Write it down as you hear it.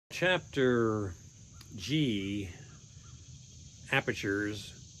Chapter G,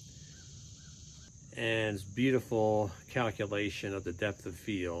 Apertures, and beautiful calculation of the depth of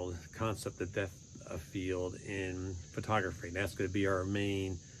field, concept of depth of field in photography. That's going to be our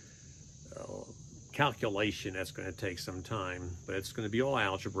main calculation. That's going to take some time, but it's going to be all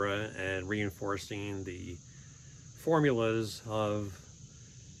algebra and reinforcing the formulas of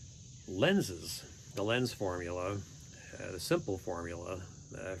lenses, the lens formula, the simple formula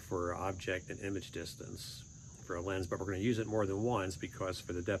for object and image distance for a lens, but we're going to use it more than once because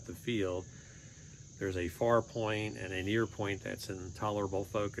for the depth of field, there's a far point and a near point that's in tolerable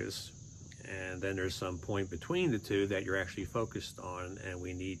focus, and then there's some point between the two that you're actually focused on, and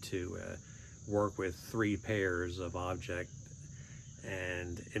we need to work with 3 pairs of object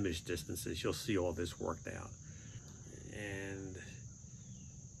and image distances. You'll see all this worked out and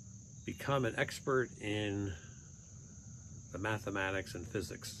become an expert in the mathematics and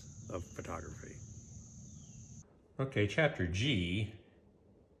physics of photography. Okay, chapter G.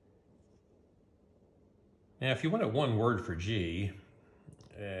 Now, if you wanted one word for G,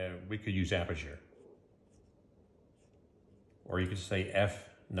 we could use aperture. Or you could say F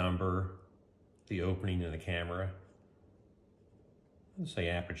number, the opening in the camera. Let's say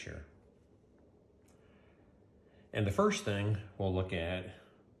aperture. And the first thing we'll look at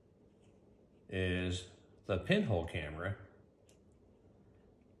is the pinhole camera.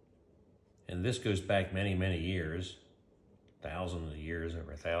 And this goes back many, many years, thousands of years,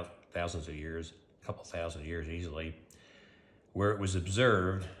 over thousands of years, a couple thousand years easily, where it was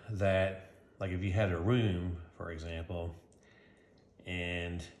observed that, like if you had a room, for example,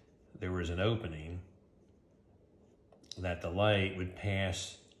 and there was an opening, that the light would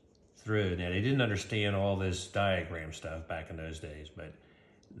pass through. Now, they didn't understand all this diagram stuff back in those days, but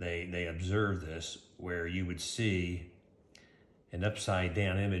they observed this where you would see an upside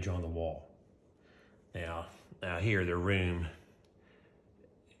down image on the wall. Now here, the room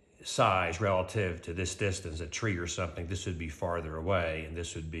size relative to this distance, a tree or something, this would be farther away and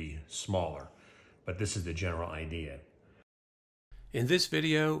this would be smaller. But this is the general idea. In this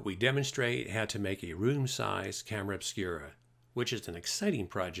video, we demonstrate how to make a room-size camera obscura, which is an exciting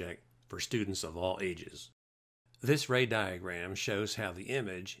project for students of all ages. This ray diagram shows how the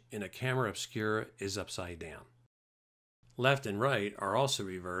image in a camera obscura is upside down. Left and right are also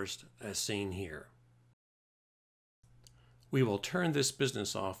reversed, as seen here. We will turn this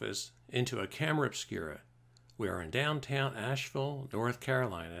business office into a camera obscura. We are in downtown Asheville, North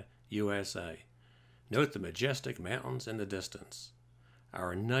Carolina, USA. Note the majestic mountains in the distance.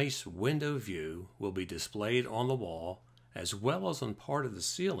 Our nice window view will be displayed on the wall as well as on part of the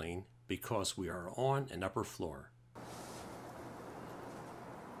ceiling because we are on an upper floor.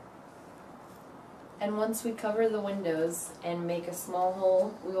 And once we cover the windows and make a small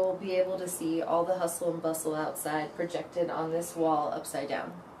hole, we will be able to see all the hustle and bustle outside projected on this wall upside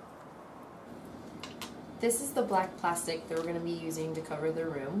down. This is the black plastic that we're going to be using to cover the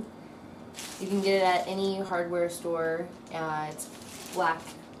room. You can get it at any hardware store. It's black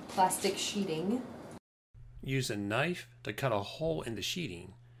plastic sheeting. Use a knife to cut a hole in the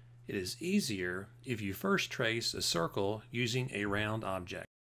sheeting. It is easier if you first trace a circle using a round object.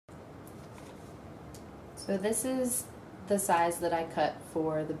 So this is the size that I cut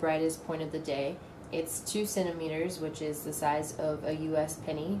for the brightest point of the day. It's 2 centimeters, which is the size of a US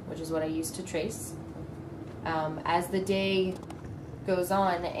penny, which is what I used to trace. As the day goes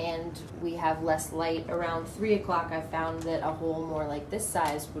on and we have less light, around 3 o'clock I found that a hole more like this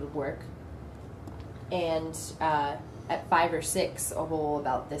size would work. And at 5 or 6, a hole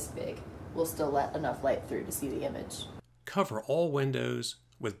about this big will still let enough light through to see the image. Cover all windows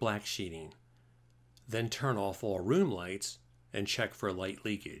with black sheeting. Then turn off all room lights and check for light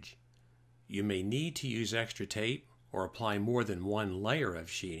leakage. You may need to use extra tape or apply more than one layer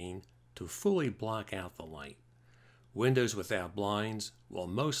of sheeting to fully block out the light. Windows without blinds will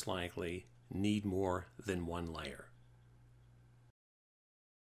most likely need more than one layer.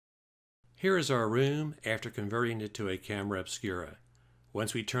 Here is our room after converting it to a camera obscura.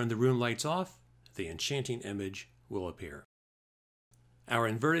 Once we turn the room lights off, the enchanting image will appear. Our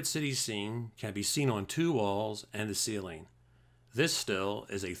inverted city scene can be seen on 2 walls and the ceiling. This still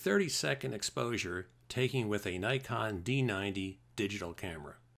is a 30-second exposure taken with a Nikon D90 digital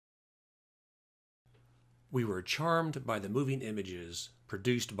camera. We were charmed by the moving images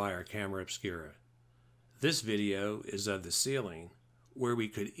produced by our camera obscura. This video is of the ceiling, where we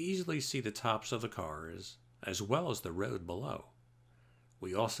could easily see the tops of the cars as well as the road below.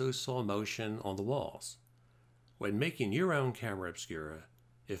 We also saw motion on the walls. When making your own camera obscura,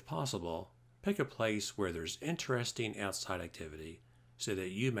 if possible, pick a place where there's interesting outside activity, so that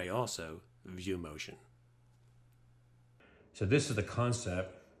you may also view motion. So this is the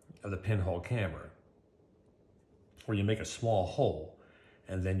concept of the pinhole camera, where you make a small hole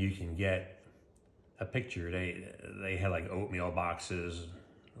and then you can get a picture. They had like oatmeal boxes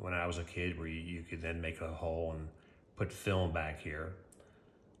when I was a kid where you could then make a hole and put film back here.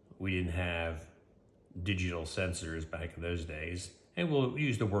 We didn't have digital sensors back in those days, and we'll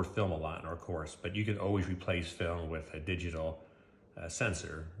use the word film a lot in our course, but you can always replace film with a digital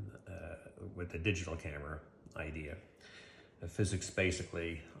sensor, with a digital camera idea. The physics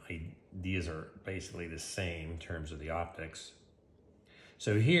basically, ideas are basically the same in terms of the optics.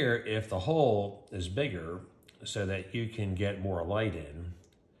 So here, if the hole is bigger so that you can get more light in,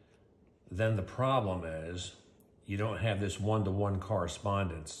 then the problem is you don't have this one-to-one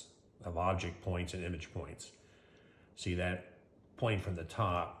correspondence of object points and image points. See, that point from the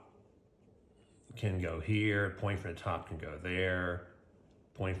top can go here, point from the top can go there,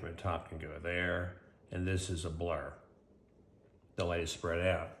 point from the top can go there, and this is a blur. The light is spread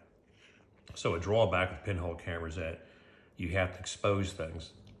out. So a drawback with pinhole cameras is that you have to expose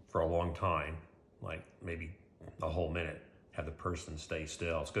things for a long time, like maybe a whole minute, have the person stay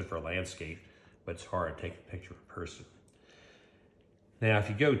still. It's good for a landscape, but it's hard to take a picture of a person. Now, if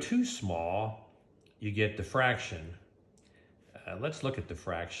you go too small, you get diffraction. Let's look at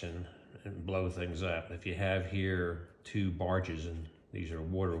diffraction and blow things up. If you have here two barges, and these are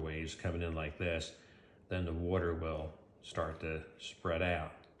waterways coming in like this, then the water will start to spread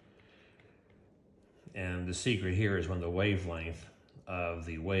out. And the secret here is when the wavelength of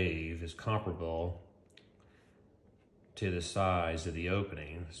the wave is comparable to the size of the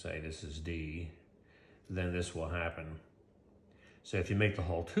opening, say this is D, then this will happen. So if you make the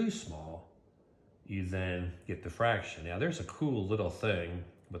hole too small, you then get diffraction. Now there's a cool little thing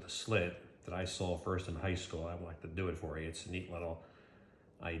with a slit that I saw first in high school. I would like to do it for you. It's a neat little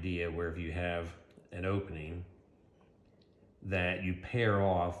idea where if you have an opening that you pair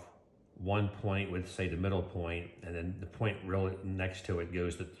off one point with, say, the middle point, and then the point really next to it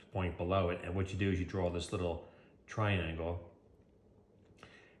goes to the point below it. And what you do is you draw this little triangle,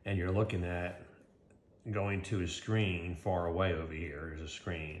 and you're looking at going to a screen far away over here. There's a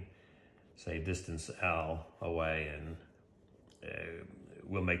screen, say distance L away, and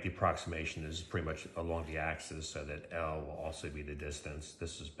we'll make the approximation is pretty much along the axis so that L will also be the distance.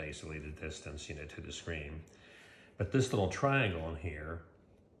 This is basically the distance, to the screen. But this little triangle in here,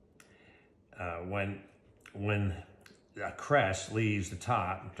 when a crest leaves the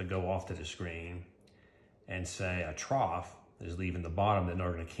top to go off to the screen, and say a trough is leaving the bottom, then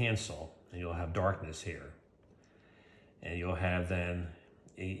they're going to cancel, and you'll have darkness here. And you'll have then,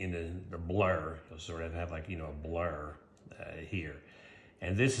 in the blur, you'll sort of have like, a blur here.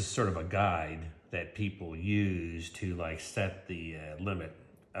 And this is sort of a guide that people use to like set the limit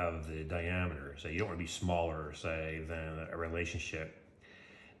of the diameter. So you don't want to be smaller, say, than a relationship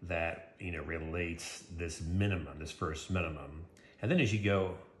that, relates this minimum, this first minimum. And then as you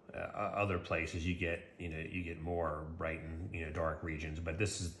go other places, you get, you get more bright and, dark regions, but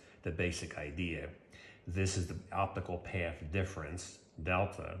this is the basic idea. This is the optical path difference,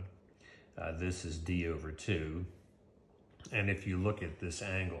 delta. This is D over 2. And if you look at this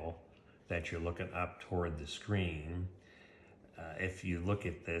angle that you're looking up toward the screen, if you look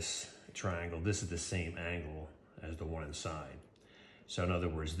at this triangle, this is the same angle as the one inside. So in other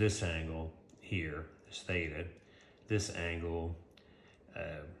words, this angle here is theta. This angle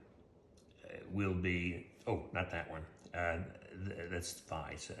will be, oh, not that one. That's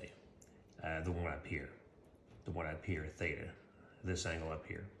phi, say. The one up here. The one up here, theta. This angle up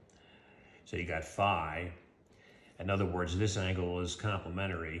here. So you got phi. In other words, this angle is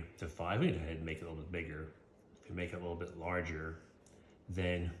complementary to phi. We can go ahead and make it a little bit bigger. If you make it a little bit larger,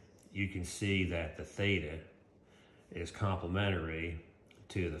 then you can see that the theta is complementary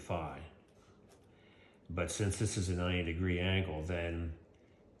to the phi. But since this is a 90-degree angle, then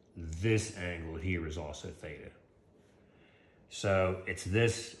this angle here is also theta. So it's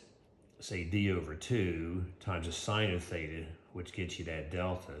this, say, D over 2 times the sine of theta, which gets you that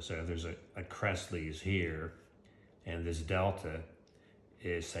delta. So if there's a crest leaves here, and this delta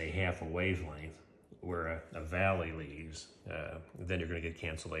is, say, half a wavelength, where a valley leaves, then you're going to get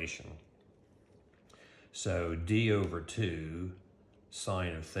cancellation. So D over 2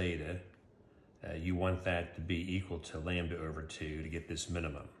 sine of theta, you want that to be equal to lambda over 2 to get this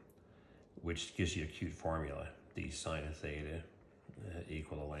minimum, which gives you a cute formula, D sine of theta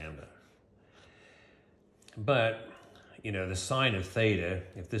equal to lambda. But, the sine of theta,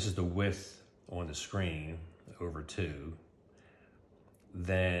 if this is the width on the screen over 2,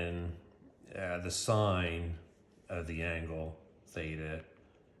 then the sine of the angle theta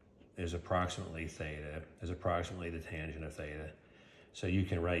is approximately theta, is approximately the tangent of theta. So you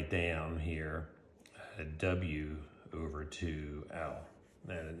can write down here W over 2L.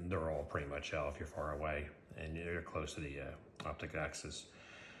 And they're all pretty much L if you're far away and you're close to the optic axis.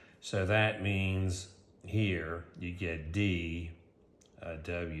 So that means here you get D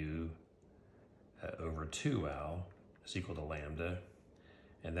W over 2L is equal to lambda.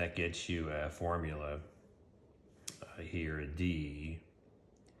 And that gets you a formula here. D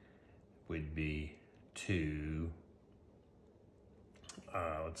would be 2,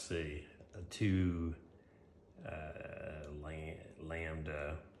 let's see, 2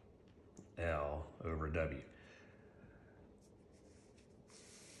 lambda L over W.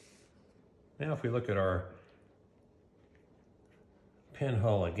 Now if we look at our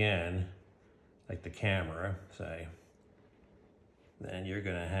pinhole again, like the camera, say, then you're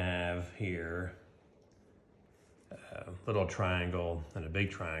going to have here a little triangle and a big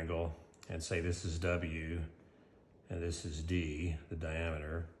triangle, and say this is W and this is D, the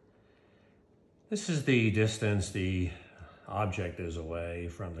diameter. This is the distance the object is away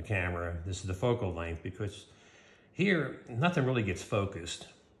from the camera. This is the focal length, because here nothing really gets focused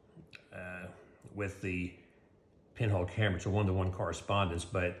with the pinhole camera. It's a one-to-one correspondence,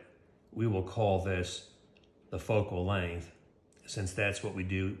 but we will call this the focal length, since that's what we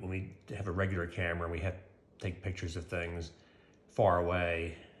do when we have a regular camera and we have to take pictures of things far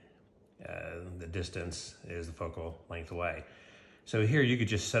away. The distance is the focal length away. So here you could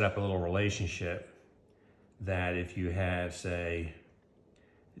just set up a little relationship that if you have, say,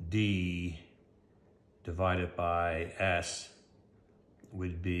 D divided by S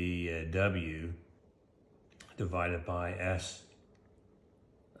would be W divided by S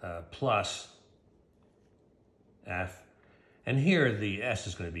plus F. And here the S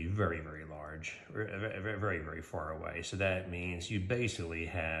is going to be very, very large, very, very far away. So that means you basically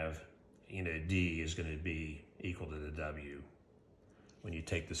have, D is going to be equal to the W. When you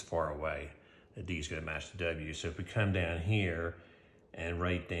take this far away, the D is going to match the W. So if we come down here and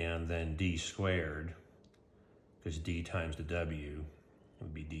write down then D squared, because D times the W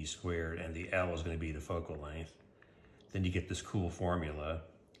would be D squared, and the L is going to be the focal length, then you get this cool formula.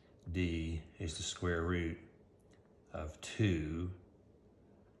 D is the square root of 2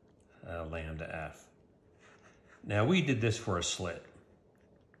 lambda F. Now we did this for a slit,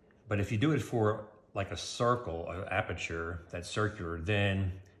 but if you do it for like a circle, an aperture that's circular,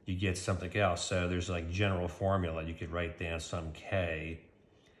 then you get something else. So there's like general formula. You could write down some K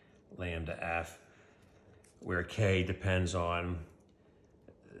lambda F, where K depends on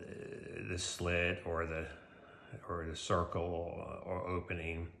the slit or the circle or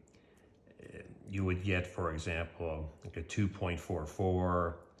opening. You would get, for example, like a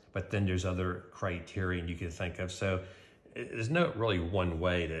 2.44, but then there's other criterion you can think of. So there's no really one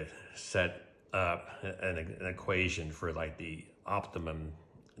way to set up an equation for like the optimum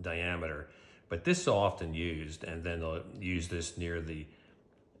diameter, but this is often used, and then they'll use this near the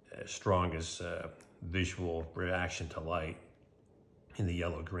strongest visual reaction to light in the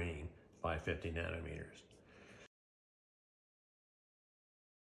yellow-green, 550 nanometers.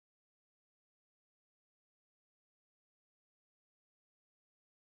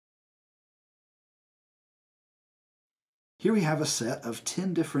 Here we have a set of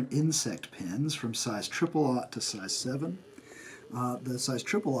 10 different insect pins from size 000 to size 7. The size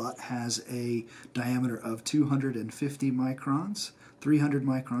 000 has a diameter of 250 microns, 300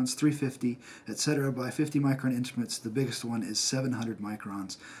 microns, 350, etc. By 50 micron instruments, the biggest one is 700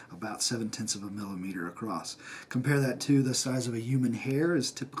 microns, about 7/10 of a millimeter across. Compare that to the size of a human hair is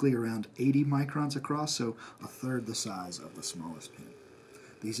typically around 80 microns across, so a third the size of the smallest pin.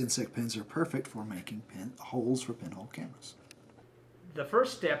 These insect pins are perfect for making holes for pinhole cameras. The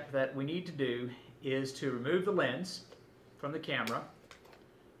first step that we need to do is to remove the lens from the camera.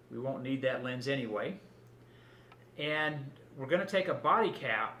 We won't need that lens anyway. And we're going to take a body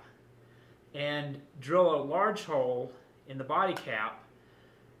cap and drill a large hole in the body cap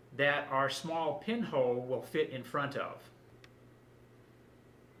that our small pinhole will fit in front of.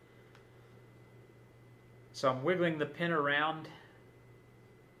 So I'm wiggling the pin around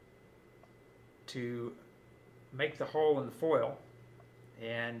to make the hole in the foil,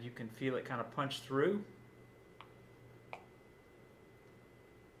 and you can feel it kind of punch through.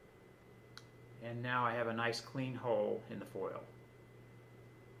 And now I have a nice clean hole in the foil.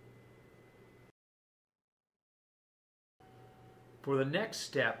 For the next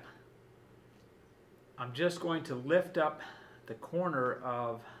step, I'm just going to lift up the corner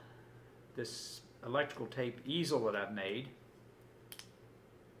of this electrical tape easel that I've made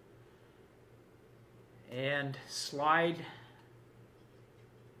and slide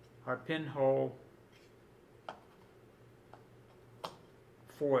our pinhole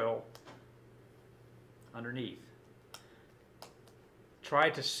foil underneath. Try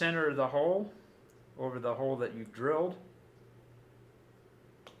to center the hole over the hole that you've drilled.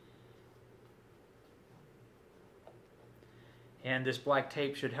 And this black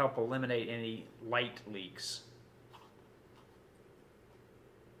tape should help eliminate any light leaks.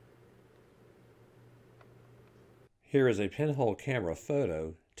 Here is a pinhole camera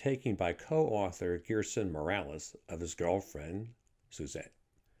photo taken by co-author Gerson Morales of his girlfriend, Suzette.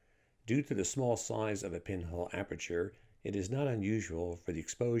 Due to the small size of a pinhole aperture, it is not unusual for the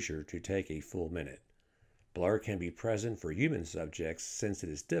exposure to take a full minute. Blur can be present for human subjects since it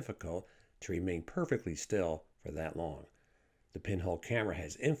is difficult to remain perfectly still for that long. The pinhole camera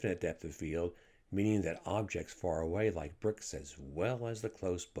has infinite depth of field, meaning that objects far away like bricks as well as the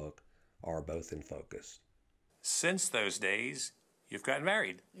close book are both in focus. Since those days, you've gotten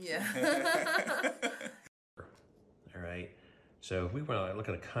married. Yeah. All right. So if we want to look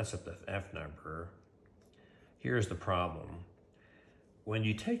at the concept of F number, here's the problem. When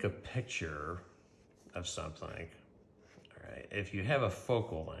you take a picture of something, all right, if you have a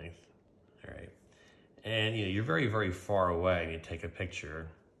focal length, all right, and you're very, very far away and you take a picture,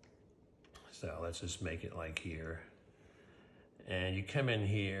 so let's just make it like here, and you come in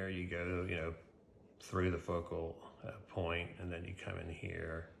here, you go, through the focal point, and then you come in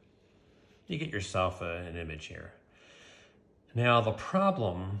here, you get yourself an image here. Now the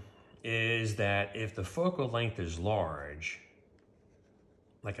problem is that if the focal length is large,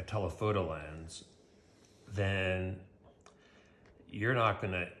 like a telephoto lens, then you're not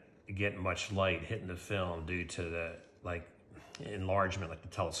going to get much light hitting the film due to the enlargement, like the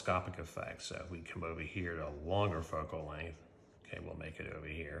telescopic effect. So if we come over here to a longer focal length, okay, we'll make it over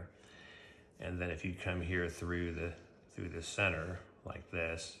here. And then if you come here through the center like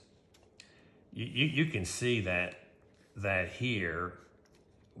this, you can see that here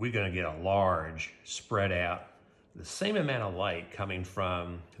we're going to get a large spread out, the same amount of light coming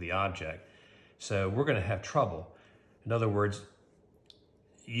from the object. So we're going to have trouble. In other words,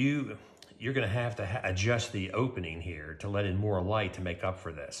 you're going to have to adjust the opening here to let in more light to make up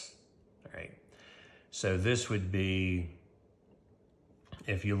for this. All right. So this would be,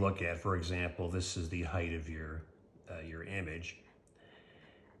 if you look at, for example, this is the height of your image,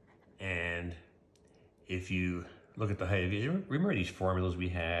 and if you look at the height of it, remember these formulas we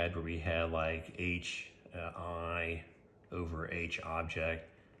had where we had like HI over H object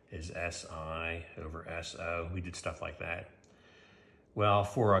is SI over SO. We did stuff like that. Well,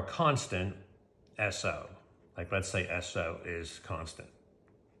 for a constant SO, like let's say SO is constant,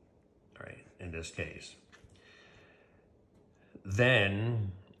 all right, in this case,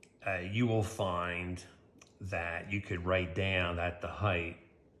 then you will find that you could write down that the height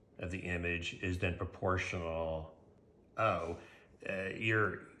of the image is then proportional O.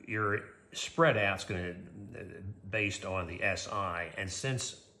 Your spread out's going to based on the SI, and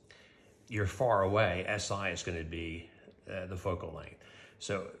since you're far away, SI is going to be the focal length.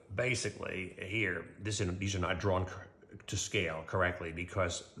 So basically here, these are not drawn to scale correctly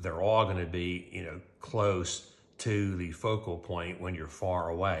because they're all going to be close to the focal point when you're far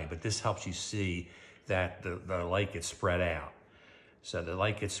away. But this helps you see that the light gets spread out. So the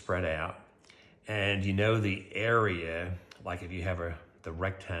light gets spread out, and the area, like if you have the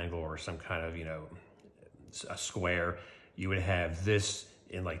rectangle or some kind of a square, you would have this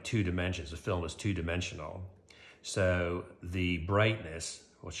in like 2 dimensions. The film is 2-dimensional. So the brightness,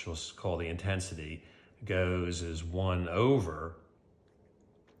 which we'll call the intensity, goes as 1 over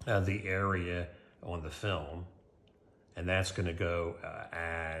the area on the film, and that's going to go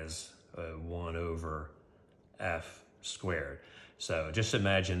as 1 over F squared. So just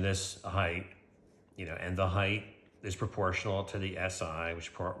imagine this height, and the height is proportional to the SI, which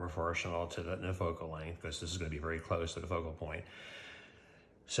is proportional to the focal length, because this is going to be very close to the focal point.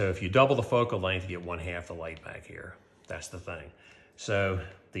 So if you double the focal length, you get 1/2 the light back here. That's the thing. So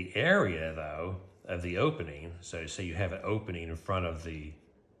the area, though, of the opening, so say you have an opening in front of the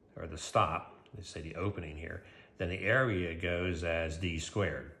stop, let's say the opening here, then the area goes as D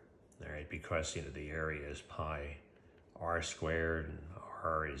squared, all right, because the area is pi R squared, and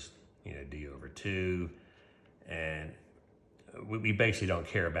R is D over 2, and we basically don't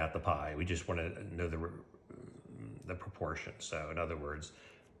care about the pi. We just want to know the proportion. So in other words,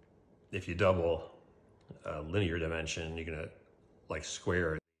 if you double a linear dimension, you're going to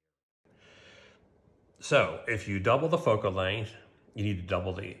square it. So if you double the focal length, you need to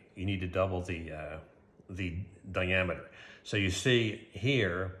double the diameter. So you see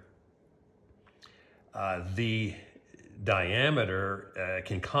here, the diameter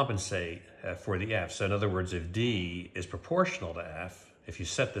can compensate for the F. So in other words, if D is proportional to F, if you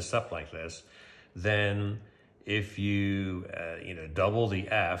set this up like this, then if you double the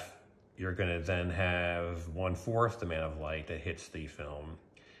F, you're going to then have 1/4 the amount of light that hits the film.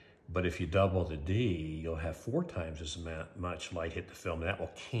 But if you double the D, you'll have 4 times as much light hit the film, and that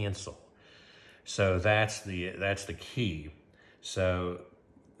will cancel. So that's the key. So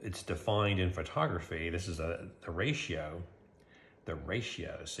it's defined in photography. This is the ratio. The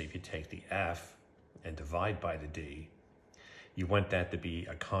ratio. So if you take the F and divide by the D, you want that to be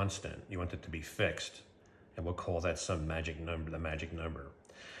a constant. You want it to be fixed, and we'll call that some magic number, the magic number.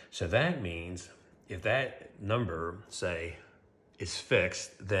 So that means if that number, say, is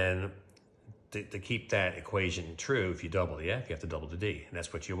fixed, then to keep that equation true, if you double the F, you have to double the D, and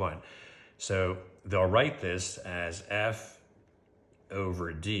that's what you want. So they'll write this as F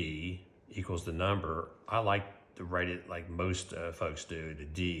over D equals the number. I like to write it like most folks do. The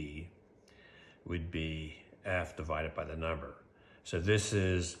D would be F divided by the number. So this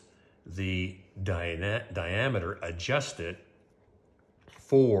is the diameter adjusted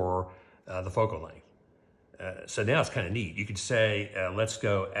for the focal length. So now it's kind of neat. You could say, let's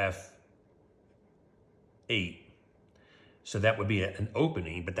go F8. So that would be an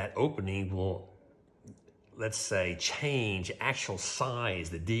opening, but that opening will, let's say, change actual size.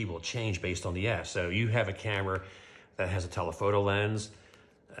 The D will change based on the F. So you have a camera that has a telephoto lens.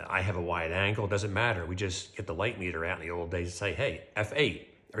 I have a wide angle. It doesn't matter. We just get the light meter out in the old days and say, hey, F8.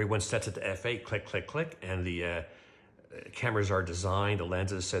 Everyone sets it to F8, click, click, click, and the cameras are designed, the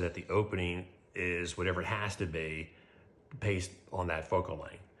lenses, so that the opening is whatever it has to be based on that focal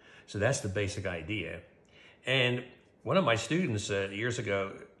length. So that's the basic idea. And one of my students years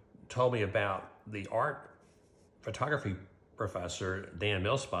ago told me about the art photography professor, Dan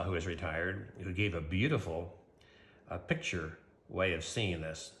Millspa, who is retired, who gave a beautiful picture way of seeing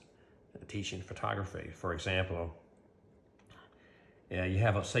this, teaching photography. For example,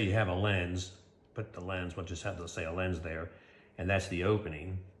 say you have a lens, put the lens, we'll just have to say a lens there, and that's the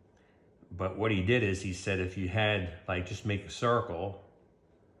opening. But what he did is he said if you had, like, just make a circle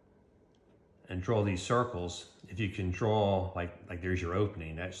and draw these circles, if you can draw, like there's your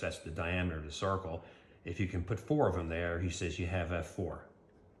opening, that's the diameter of the circle. If you can put 4 of them there, he says you have F4.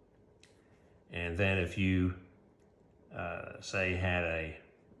 And then if you, say, had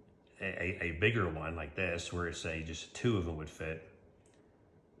a bigger one like this, where say just 2 of them would fit,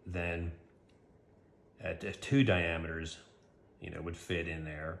 then if 2 diameters, would fit in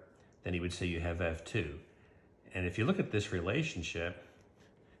there, then he would say you have F2. And if you look at this relationship,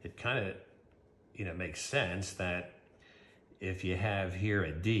 it kind of, makes sense that if you have here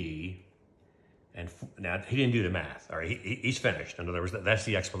a D, and now he didn't do the math, all right, he's finished. In other words, that's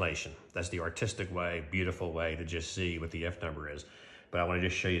the explanation. That's the artistic way, beautiful way to just see what the F number is. But I want to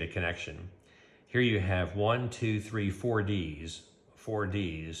just show you the connection. Here you have 1, 2, 3, 4 Ds. 4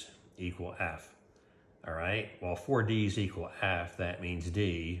 Ds equal F. All right, well, 4 Ds equal F, that means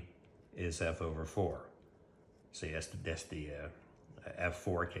D is F over 4. See, that's the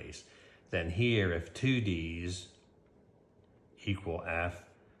F4 case. Then here, if 2 Ds equal F,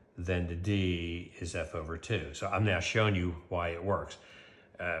 then the D is F over 2. So I'm now showing you why it works.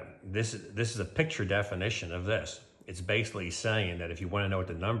 This is a picture definition of this. It's basically saying that if you want to know what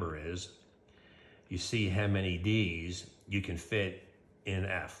the number is, you see how many Ds you can fit in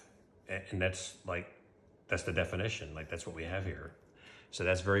F. And that's the definition. That's what we have here. So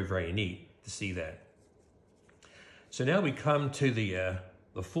that's very, very neat to see that. So now we come to the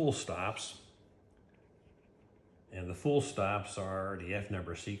full stops. And the full stops are the F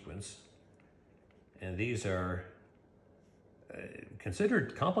number sequence. And these are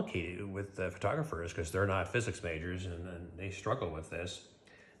considered complicated with photographers because they're not physics majors and they struggle with this.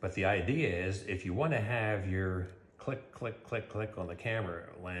 But the idea is if you want to have your click, click, click, click on the camera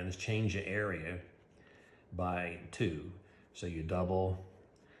lens, change the area by 2. So you double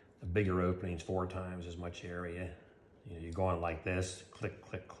the bigger openings, 4 times as much area. You're going like this, click,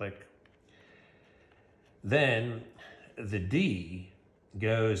 click, click. Then the D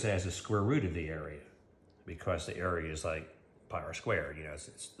goes as a square root of the area because the area is like pi r squared,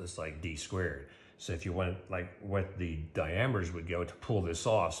 it's like D squared. So if you want what the diameters would go to pull this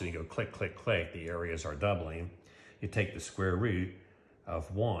off, so you go click, click, click, the areas are doubling. You take the square root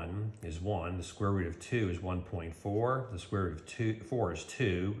of 1 is 1, the square root of 2 is 1.4, the square root of 4 is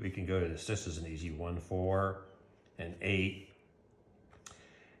 2. We can go to this is an easy 1, 4, and 8.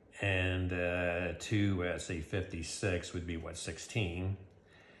 And 2, say 56 would be what, 16.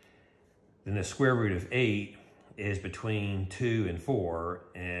 Then the square root of 8 is between 2 and 4,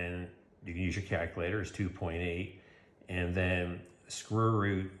 and you can use your calculator, it's 2.8. And then square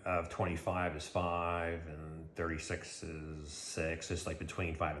root of 25 is 5, and 36 is 6. It's like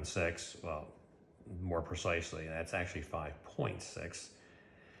between 5 and 6. Well, more precisely, that's actually 5.6.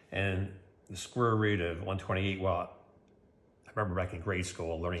 And the square root of 128, well, I remember back in grade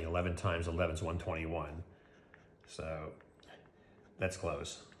school learning 11 times 11 is 121. So that's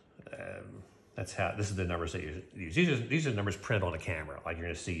close. That's how, this is the numbers that you use. These are numbers printed on the camera, like you're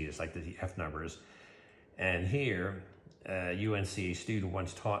gonna see, it's like the F numbers. And here, UNC student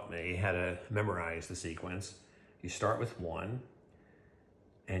once taught me how to memorize the sequence. You start with 1,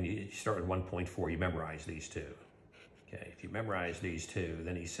 and you start with 1.4, you memorize these two. Okay, if you memorize these two,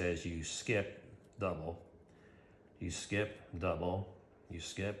 then he says you skip double, you skip double, you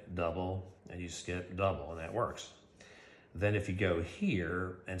skip double, and you skip double, and that works. Then if you go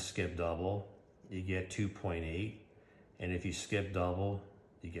here and skip double, you get 2.8, and if you skip double,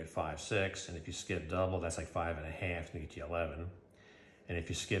 you get 5.6, and if you skip double, that's like 5.5, and you get you 11. And if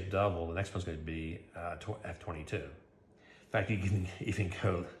you skip double, the next one's going to be F22. In fact, you can even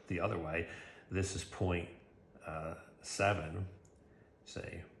go the other way. This is 0.7,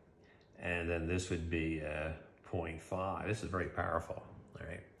 say, and then this would be 0.5. This is very powerful, all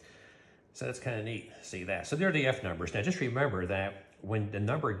right? So that's kind of neat, see that. So there are the F numbers. Now just remember that when the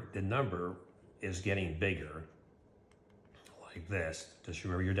number is getting bigger, like this, just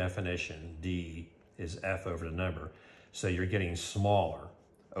remember your definition, D is F over the number. So you're getting smaller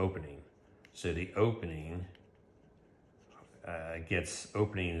opening. So the opening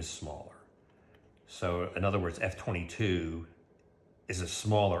opening is smaller. So in other words, F22 is a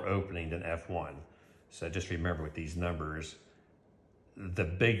smaller opening than F1. So just remember with these numbers, the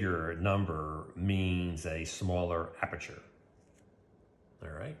bigger number means a smaller aperture. All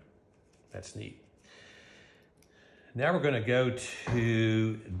right, that's neat. Now we're going to go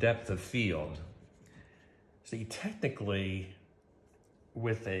to depth of field. See, technically,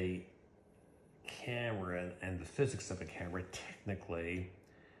 with a camera and the physics of a camera, technically,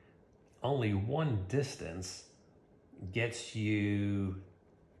 only one distance gets you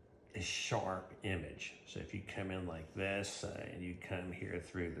a sharp image. So if you come in like this and you come here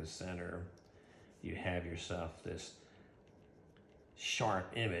through the center, you have yourself this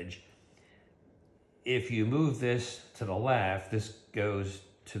sharp image. If you move this to the left, this goes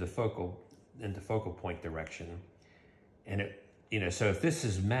to the focal point direction. And so if this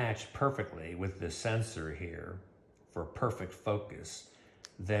is matched perfectly with the sensor here for perfect focus,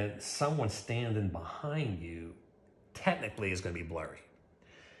 then someone standing behind you technically is going to be blurry.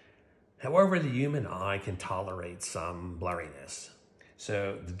 However, the human eye can tolerate some blurriness.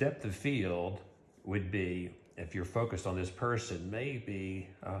 So the depth of field would be, if you're focused on this person, maybe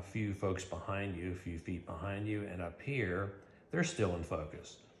a few folks behind you, a few feet behind you, and up here, they're still in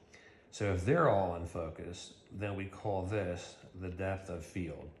focus. So if they're all in focus, then we call this the depth of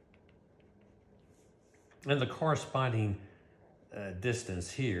field. And the corresponding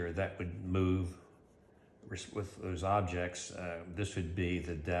distance here that would move with those objects, this would be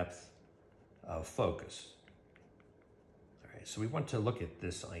the depth of focus. All right, so we want to look at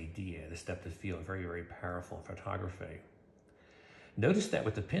this idea, this depth of field, very, very powerful in photography. Notice that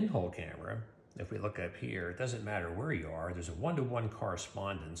with the pinhole camera, if we look up here, it doesn't matter where you are, there's a one-to-one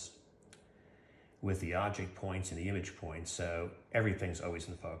correspondence with the object points and the image points, so everything's always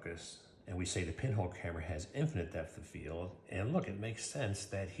in focus. And we say the pinhole camera has infinite depth of field, and look, it makes sense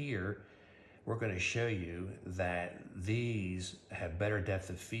that here we're going to show you that these have better depth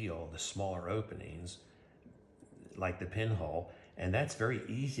of field, the smaller openings, like the pinhole, and that's very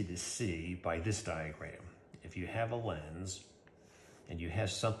easy to see by this diagram. If you have a lens and you have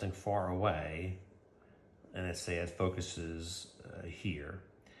something far away, and let's say it focuses here,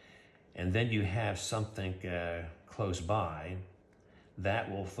 and then you have something close by, that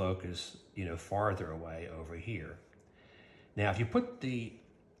will focus, farther away over here. Now, if you put the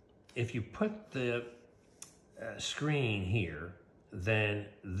screen here, then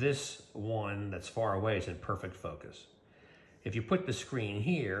this one that's far away is in perfect focus. If you put the screen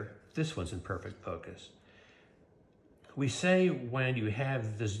here, this one's in perfect focus. We say when you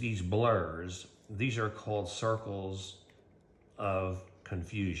have these blurs, these are called circles of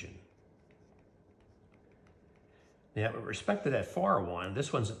confusion. Now, with respect to that far one,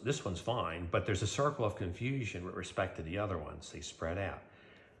 this one's fine, but there's a circle of confusion with respect to the other ones. They spread out.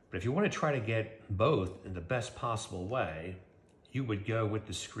 But if you want to try to get both in the best possible way, you would go with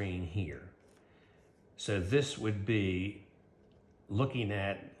the screen here. So this would be looking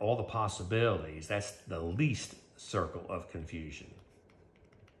at all the possibilities. That's the least circle of confusion.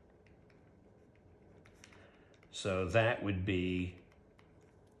 So that would be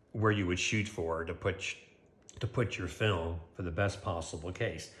where you would shoot for to put to put your film for the best possible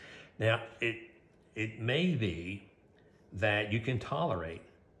case. Now, it may be that you can tolerate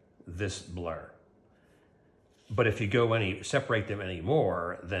this blur. But if you go separate them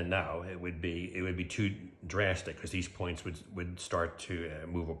anymore, then no, it would be too drastic, because these points would start to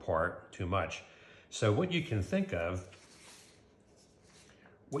move apart too much. So what you can think of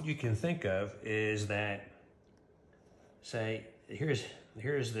is that, say, here's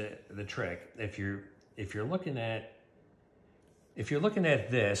the trick. If you're looking at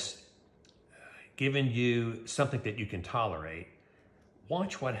this, giving you something that you can tolerate,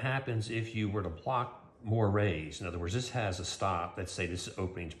 watch what happens if you were to block more rays. In other words, this has a stop. Let's say this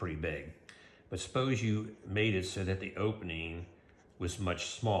opening's pretty big, but suppose you made it so that the opening was much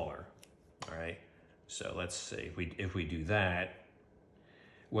smaller. All right. So let's see if we do that,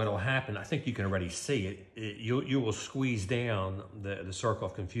 what'll happen, I think you can already see it, you will squeeze down the circle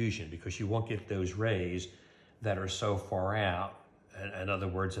of confusion, because you won't get those rays that are so far out. In other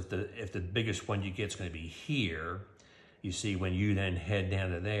words, if the biggest one you get is going to be here, you see when you then head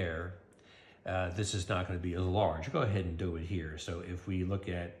down to there, this is not going to be as large. Go ahead and do it here. So if we look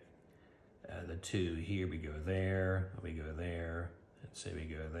at the two here, we go there, we go there, let's say we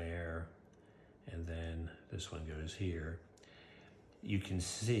go there, and then this one goes here. You can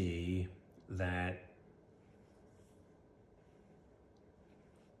see that,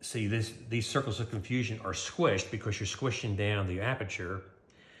 these circles of confusion are squished because you're squishing down the aperture.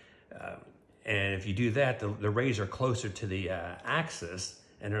 And if you do that, the rays are closer to the axis,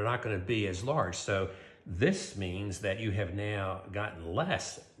 and they're not going to be as large. So this means that you have now gotten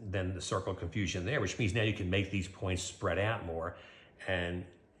less than the circle of confusion there, which means now you can make these points spread out more, and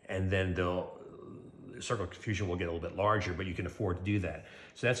then the circle of confusion will get a little bit larger, but you can afford to do that.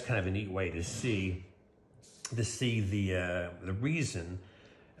 So that's kind of a neat way to see the reason,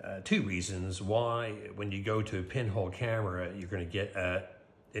 two reasons why when you go to a pinhole camera, you're going to get an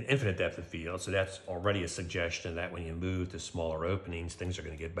infinite depth of field. So that's already a suggestion that when you move to smaller openings, things are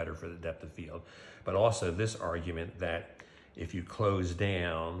going to get better for the depth of field. But also this argument that if you close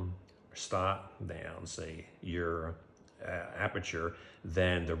down or stop down, say, your aperture,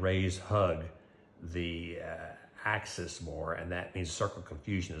 then the rays hug the axis more, and that means circle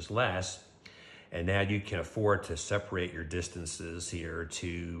confusion is less. And now you can afford to separate your distances here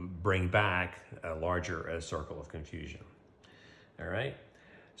to bring back a larger circle of confusion. All right.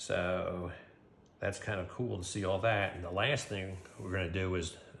 So that's kind of cool to see all that. And the last thing we're going to do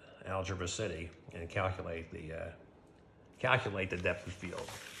is Algebra City and calculate the depth of field.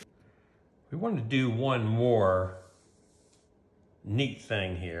 We wanted to do one more neat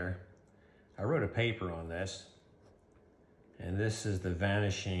thing here. I wrote a paper on this, and this is the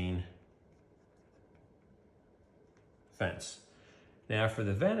vanishing fence. Now, for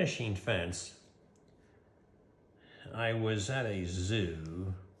the vanishing fence, I was at a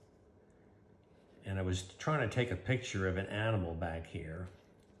zoo, and I was trying to take a picture of an animal back here.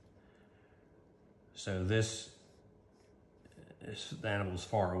 So this animal's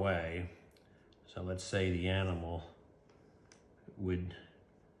far away. So let's say the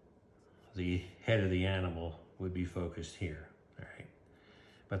head of the animal would be focused here, all right?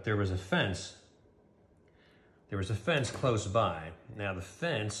 But there was a fence close by. Now the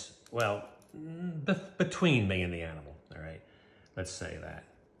fence, well, between me and the animal, all right? Let's say that.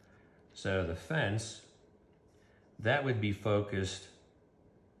 So the fence, that would be focused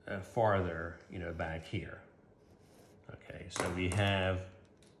farther, back here. Okay, so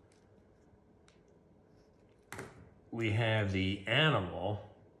we have the animal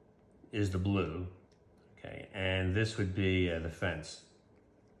is the blue, okay, and this would be the fence.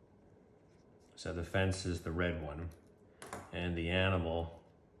 So the fence is the red one, and the animal,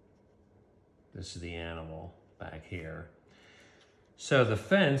 this is the animal back here. So the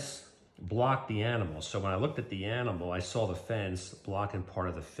fence blocked the animal. So when I looked at the animal, I saw the fence blocking part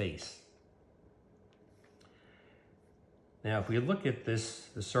of the face. Now, if we look at the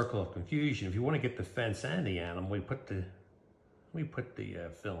circle of confusion, if you want to get the fence and the animal, we put the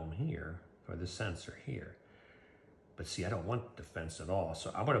film here, or the sensor here. But see, I don't want the fence at all.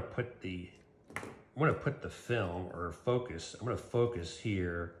 So I'm going to put the film or focus. I'm going to focus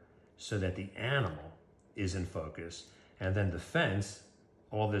here so that the animal is in focus, and then the fence,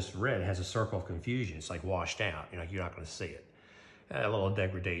 all this red, has a circle of confusion. It's like washed out. You're not going to see it. A little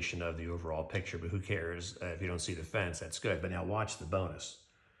degradation of the overall picture, but who cares? If you don't see the fence, that's good. But now watch the bonus.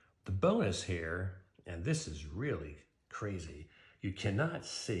 The bonus here, and this is really crazy, you cannot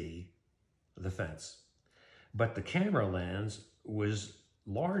see the fence. But the camera lens was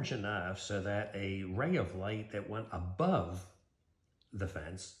large enough so that a ray of light that went above the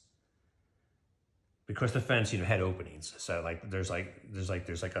fence because the fence, had openings. So there's like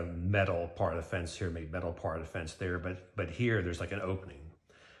a metal part of the fence here, maybe metal part of the fence there, but here there's like an opening.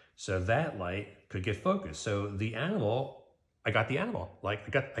 So that light could get focused. So the animal, I got the animal. I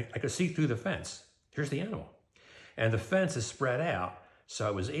could see through the fence. Here's the animal. And the fence is spread out. So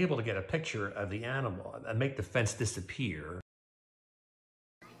I was able to get a picture of the animal and make the fence disappear.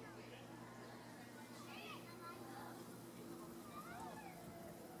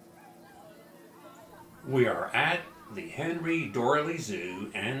 We are at the Henry Doorly Zoo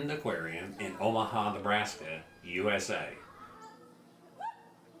and Aquarium in Omaha, Nebraska, USA.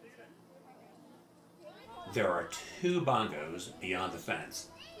 There are 2 bongos beyond the fence.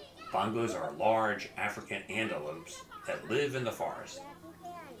 Bongos are large African antelopes that live in the forest.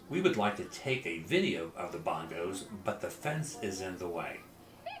 We would like to take a video of the bongos, but the fence is in the way.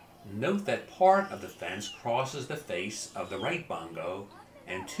 Note that part of the fence crosses the face of the right bongo,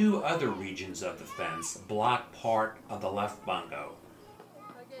 and 2 other regions of the fence block part of the left bongo.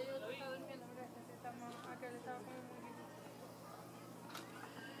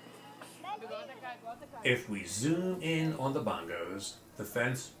 If we zoom in on the bongos, the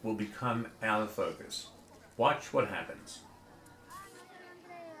fence will become out of focus. Watch what happens.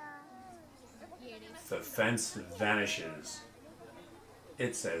 The fence vanishes.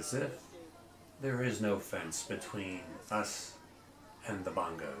 It's as if there is no fence between us and the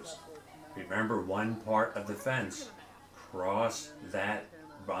bongos. Remember, one part of the fence cross that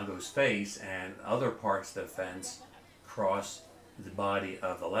bongo's face, and other parts of the fence cross the body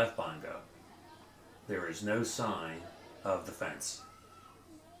of the left bongo. There is no sign of the fence.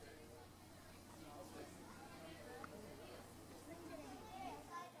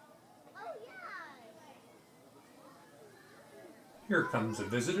 Here comes a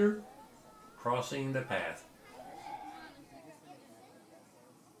visitor crossing the path.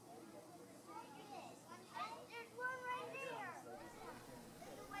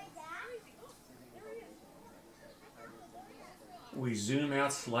 We zoom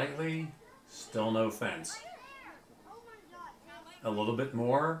out slightly, still no fence. A little bit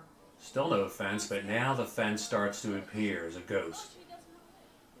more, still no fence, but now the fence starts to appear as a ghost.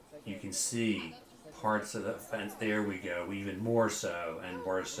 You can see parts of the fence. There we go, even more so and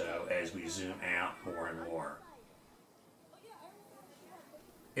more so as we zoom out more and more.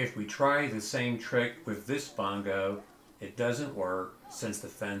 If we try the same trick with this bongo, it doesn't work since the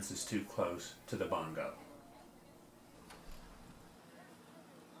fence is too close to the bongo.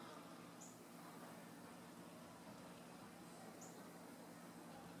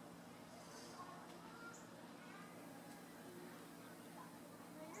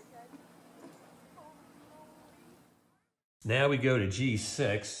 Now we go to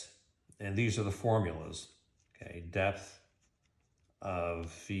G6, and these are the formulas. Okay, depth of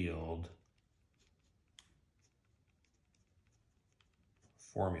field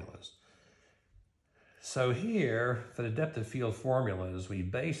formulas. So here, for the depth of field formulas, we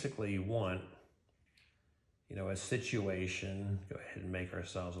basically want, a situation. Go ahead and make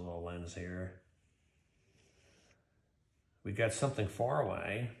ourselves a little lens here. We got something far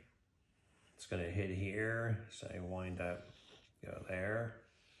away. It's going to hit here, say wind up, go there.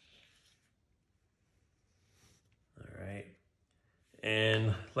 All right.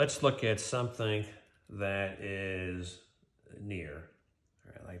 And let's look at something that is near,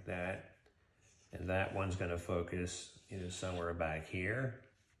 all right, like that. And that one's going to focus, somewhere back here,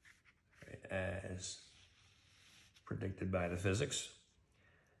 right, as predicted by the physics.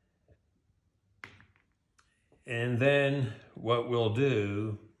 And then what we'll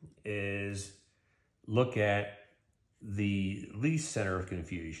do is look at the least center of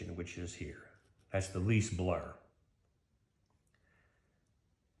confusion, which is here. That's the least blur.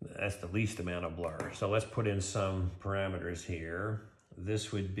 That's the least amount of blur. So let's put in some parameters here.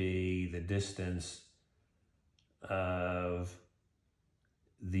 This would be the distance of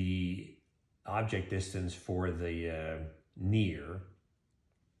the object distance for the near.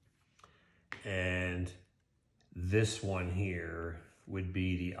 And this one here would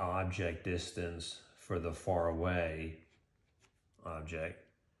be the object distance for the far away object.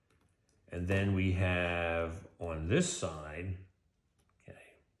 And then we have on this side,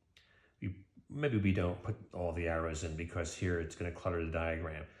 maybe we don't put all the arrows in because here it's going to clutter the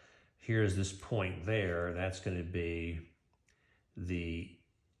diagram. Here's this point there, that's going to be the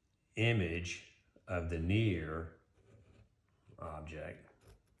image of the near object,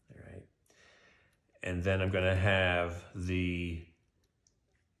 all right? And then I'm going to have the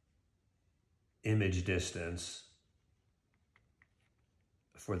image distance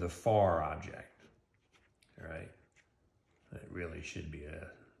for the far object, all right? That really should be a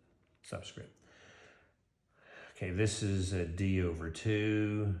subscript. Okay, this is a D over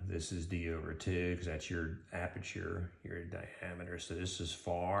 2. This is D over 2 because that's your aperture, your diameter. So this is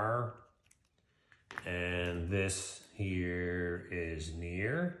far. And this here is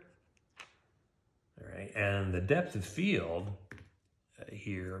near. All right, and the depth of field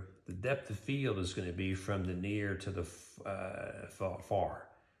here, the depth of field is going to be from the near to the far.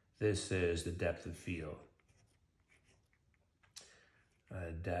 This is the depth of field.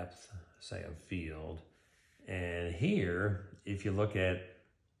 Depth, say, of field. And here, if you look at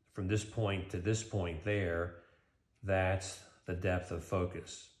from this point to this point there, that's the depth of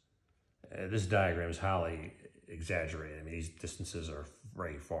focus. This diagram is highly exaggerated. I mean, these distances are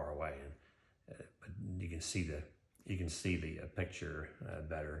very far away, and but you can see the picture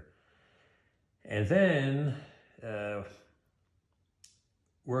better. And then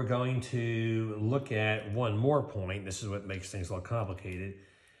we're going to look at one more point. This is what makes things a little complicated,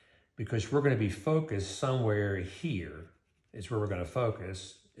 because we're going to be focused somewhere here. Is where we're going to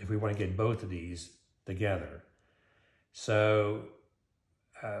focus if we want to get both of these together. So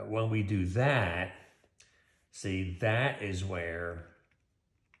when we do that, see, that is where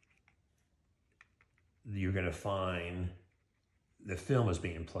you're going to find the film is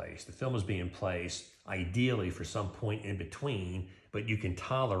being placed. The film is being placed ideally for some point in between, but you can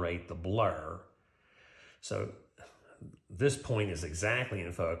tolerate the blur. So this point is exactly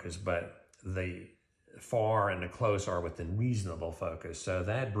in focus, but the far and the close are within reasonable focus. So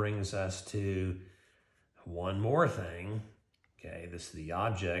that brings us to one more thing. Okay, this is the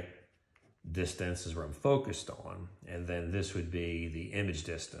object distance is where I'm focused on, and then this would be the image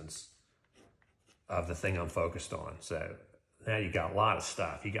distance of the thing I'm focused on. So now you got a lot of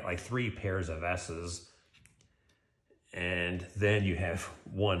stuff. You got like 3 pairs of S's, and then you have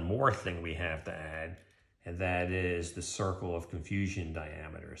one more thing we have to add, and that is the circle of confusion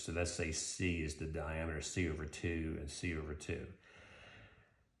diameter. So let's say C is the diameter, C over 2 and C over 2.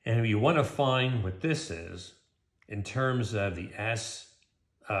 And you want to find what this is in terms of the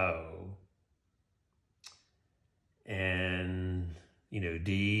SO and,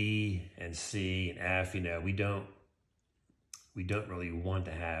 D and C and F. We don't really want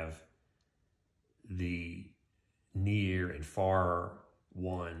to have the near and far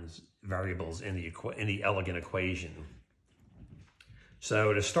ones variables in the elegant equation.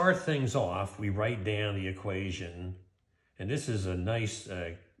 So to start things off, we write down the equation, and this is a nice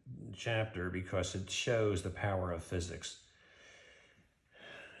chapter because it shows the power of physics.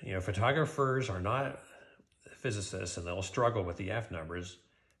 Photographers are not physicists, and they'll struggle with the F numbers,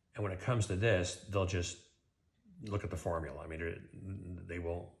 and when it comes to this, they'll just look at the formula. I mean, they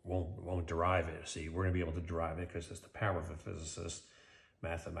won't derive it. See, we're going to be able to derive it because it's the power of a physicist.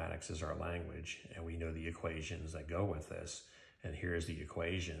 Mathematics is our language, and we know the equations that go with this. And here's the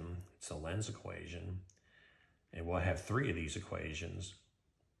equation. It's a lens equation, and we'll have 3 of these equations,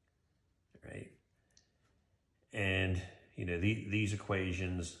 right? And these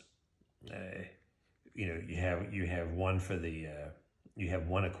equations, you have one for the you have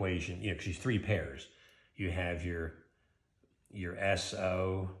one equation, because there's 3 pairs. You have your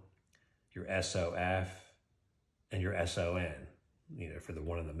SO, your SOF, and your SON. For the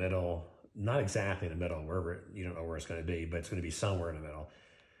one in the middle, not exactly in the middle, wherever, you don't know where it's going to be, but it's going to be somewhere in the middle.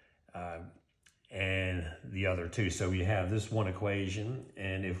 And the other 2. So we have this one equation,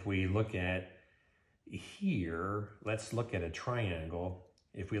 and if we look at here, let's look at a triangle.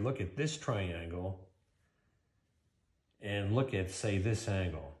 If we look at this triangle and look at, say, this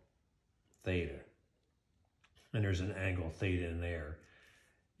angle, theta, and there's an angle theta in there,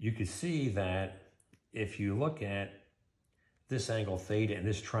 you can see that if you look at this angle theta and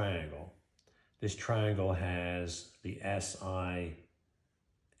this triangle has the SI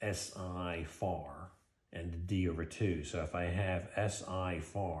far and D over 2. So if I have SI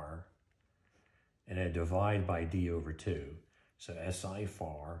far and I divide by D over 2, so SI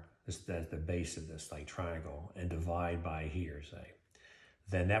far, that's the base of this like triangle, and divide by here, say,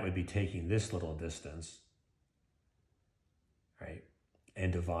 then that would be taking this little distance, right,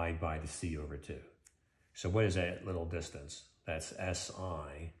 and divide by the C over 2. So what is that little distance? That's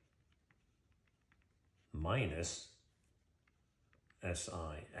SI minus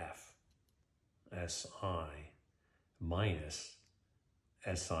SIF. SI minus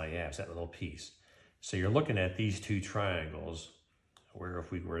SIF, that little piece. So you're looking at these 2 triangles where if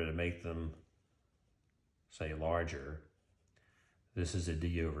we were to make them, say, larger, this is a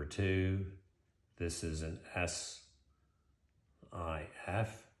D over 2, this is an SIF,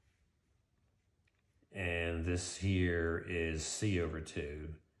 and this here is C over 2,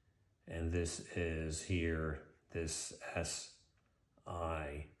 and this is here, this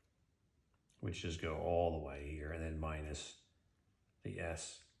SI which just go all the way here, and then minus the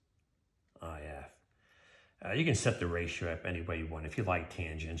SIF. You can set the ratio up any way you want. If you like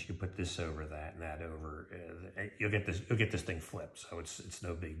tangents, you can put this over that and that over. You'll get this thing flipped, so it's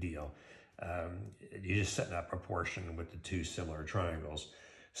no big deal. You're just setting up proportion with the two similar triangles.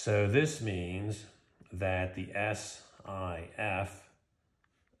 So this means that the SIF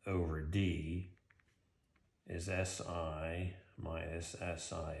over D is SI minus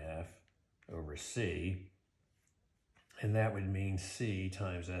SIF over C, and that would mean C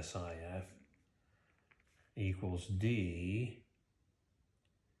times SIF equals D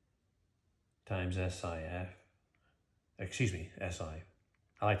times SIF, excuse me, SI.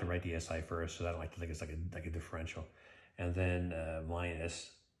 I like to write the SI first, so I don't like to think it's like a differential. And then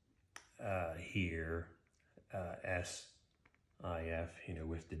minus here, SIF,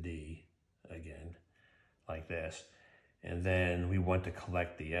 with the D again, like this. And then we want to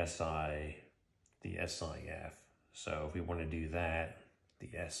collect the SIF. So if we want to do that, the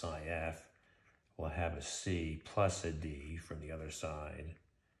SIF will have a C plus a D from the other side,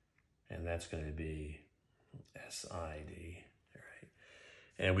 and that's going to be SID, right?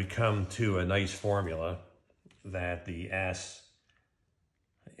 And we come to a nice formula that the S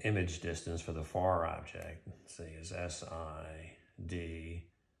image distance for the far object, say, is SID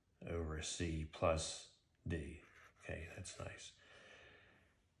over C plus D. Okay, that's nice.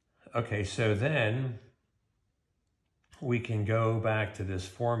 Okay, so then we can go back to this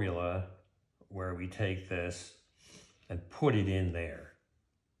formula where we take this and put it in there.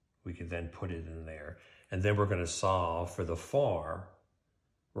 We can then put it in there. And then we're going to solve for the far.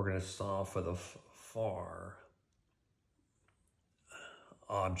 We're going to solve for the far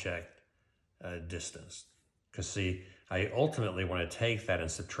object distance. Because see, I ultimately want to take that and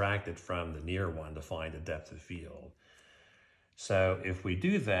subtract it from the near one to find the depth of field. So if we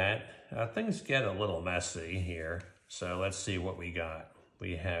do that, things get a little messy here. So let's see what we got.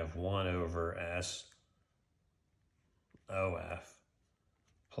 We have 1 over SOF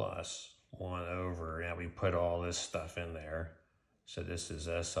plus 1 over, now we put all this stuff in there. So this is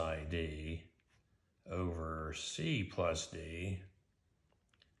SID over C plus D.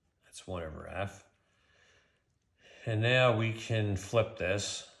 That's 1 over F. And now we can flip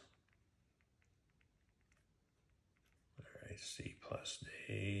this. All right, C plus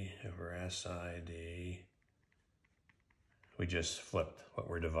D over SID. We just flipped what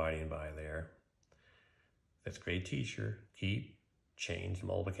we're dividing by there. That's great, teacher. Keep, change,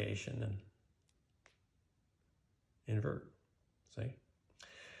 multiplication, and invert. See?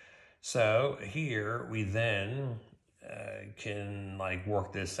 So here we then can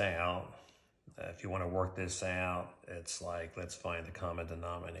work this out. If you want to work this out, it's like, let's find the common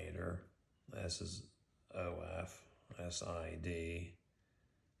denominator. This is OF, SID.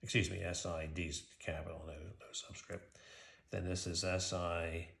 Excuse me, SID is capital, no subscript. Then this is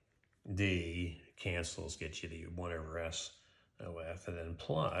SID, cancels, gets you the 1 over SOF, and then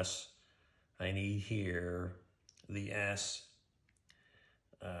plus, I need here the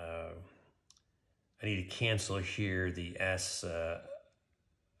I need to cancel here the SOF,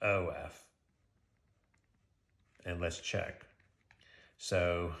 and let's check.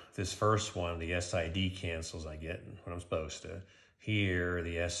 So this first one, the SID cancels, I get what I'm supposed to. Here,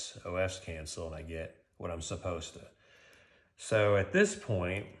 the SOFs cancel, and I get what I'm supposed to. So at this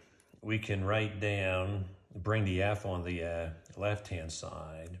point, we can write down, bring the F on the left-hand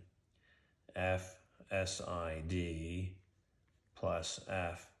side, F SID plus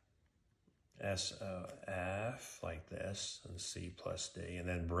F SOF, like this, and C plus D, and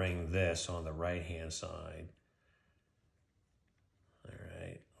then bring this on the right-hand side. All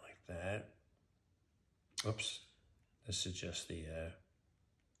right, like that. Oops, this is just the,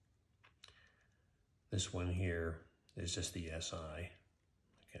 this one here is just the SI.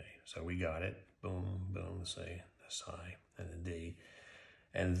 Okay, so we got it. Boom, boom, say SI and the D.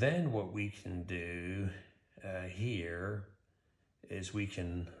 And then what we can do here is we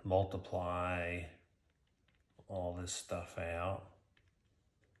can multiply all this stuff out.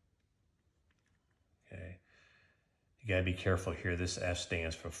 Okay. You gotta be careful here. This F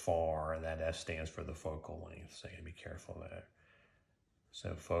stands for far, and that F stands for the focal length. So you gotta be careful there.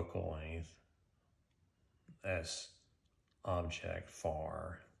 So focal length, S object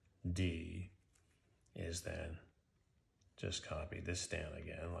far, D is then, just copy this down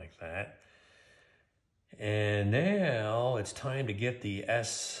again like that. And now it's time to get the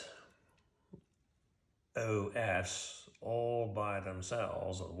SOFs all by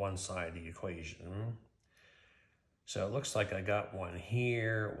themselves on one side of the equation. So it looks like I got one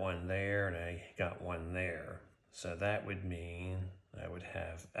here, one there, and I got one there. So that would mean I would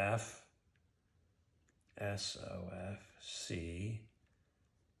have F SOFC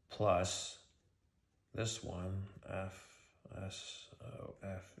plus this one,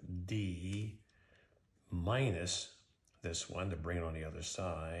 FSOFD, minus this one to bring it on the other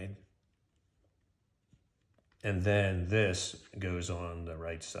side. And then this goes on the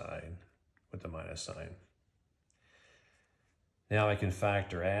right side with the minus sign. Now I can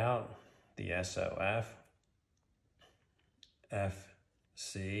factor out the SOF,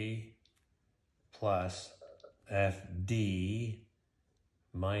 FC plus FD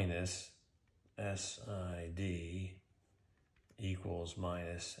minus SID equals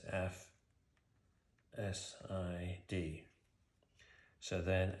minus FSID. So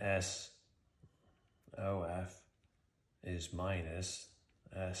then SOF is minus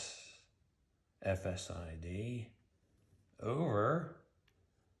FSID over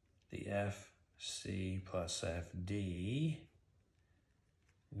the FC plus FD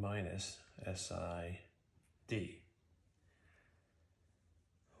minus SID.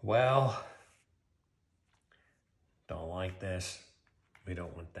 Well, don't like this. We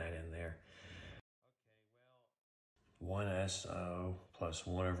don't want that in there. Okay, well, 1 SO plus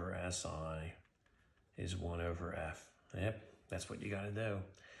 1 over SI is 1 over F. Yep, that's what you got to do.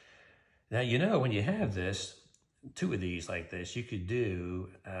 Now, you know, when you have this, two of these like this, you could do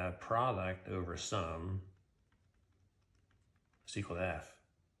product over sum is equal to F.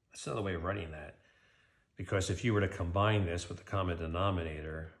 That's another way of writing that. Because if you were to combine this with the common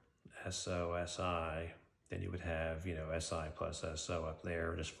denominator, SO, SI, then you would have, you know, SI plus SO up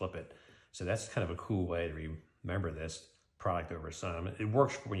there, just flip it. So that's kind of a cool way to remember this, product over sum. It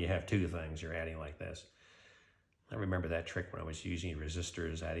works when you have two things you're adding like this. I remember that trick when I was using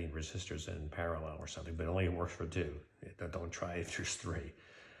resistors, adding resistors in parallel or something, but it only works for two. Don't try if there's three.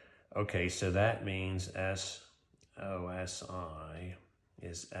 Okay, so that means SOSI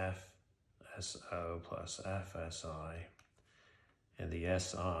is FSO plus FSI, and the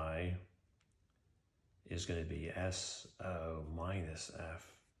SI is going to be SO minus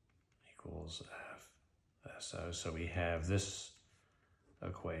F equals FSO. So we have this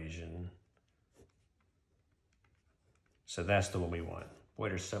equation. So that's the one we want. Boy,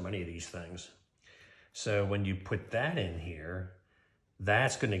 there's so many of these things. So when you put that in here,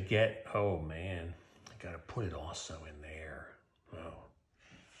 that's going to get, oh man, I got to put it also in there. Oh.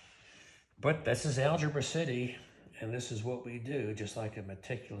 But this is Algebra City, and this is what we do, just like a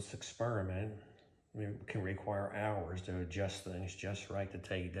meticulous experiment. It can require hours to adjust things just right to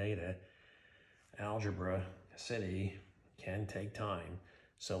take data. Algebra City can take time.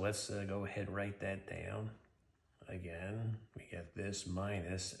 So let's go ahead and write that down. Again, we get this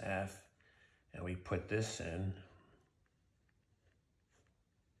minus F, and we put this in.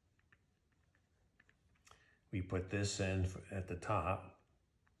 We put this in at the top,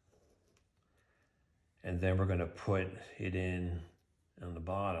 and then we're going to put it in on the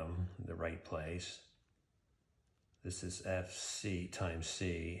bottom, the right place. This is FC times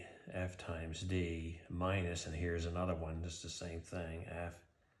C, F times D, minus, and here's another one, just the same thing, F,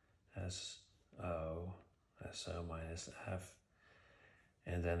 S, O, SO minus F,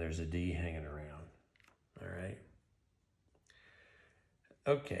 and then there's a D hanging around, all right?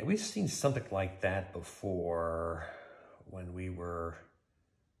 Okay, we've seen something like that before when we were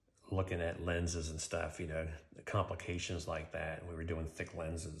looking at lenses and stuff, you know, complications like that, and we were doing thick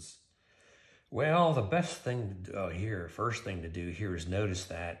lenses. Well, the best thing to do here, first thing to do here is notice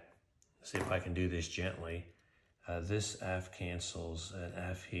that, see if I can do this gently, this F cancels an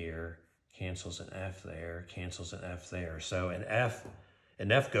F here, cancels an F there, cancels an F there. So an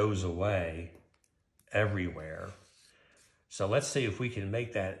F goes away everywhere. So let's see if we can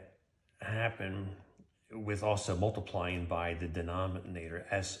make that happen with also multiplying by the denominator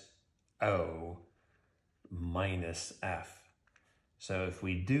SO minus F. So if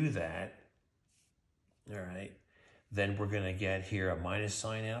we do that, all right, then we're going to get here a minus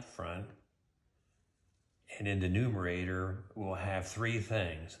sign out front. And in the numerator, we'll have three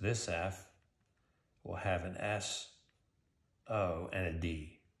things. This F will have an S, O, and a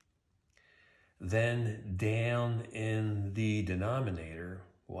D. Then down in the denominator,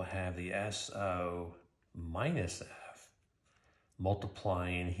 we'll have the SO minus F,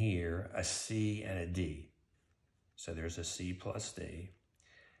 multiplying here a C and a D. So there's a C plus D.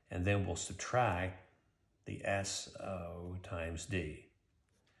 And then we'll subtract the SO times D.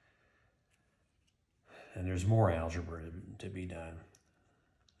 And there's more algebra to be done.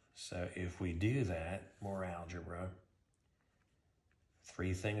 So if we do that, more algebra,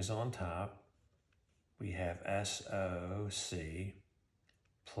 three things on top, we have SOC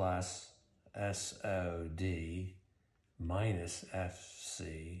plus SOD minus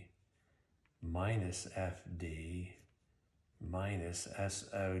FC minus FD minus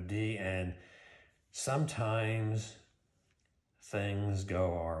SOD, and sometimes things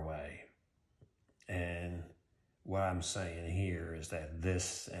go our way. And what I'm saying here is that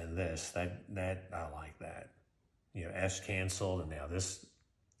this and this, that I like that. You know, S canceled, and now this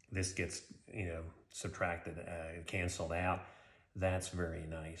gets, you know, subtracted, canceled out. That's very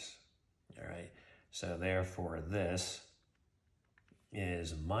nice. All right. So therefore this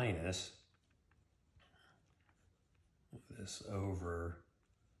is minus this over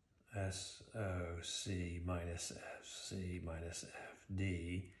SOC minus FC minus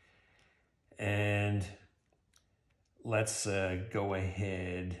FD. And let's go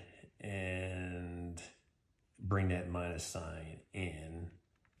ahead and bring that minus sign in.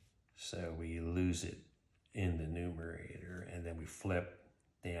 So we lose it in the numerator, and then we flip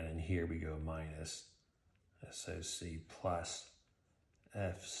down, and here we go minus SOC plus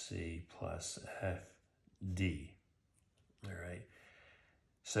FC plus FD. All right.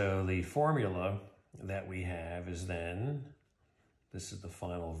 So the formula that we have is then, this is the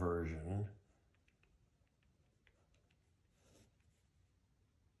final version.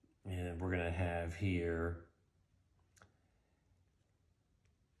 And we're going to have here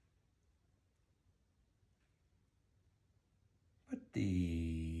put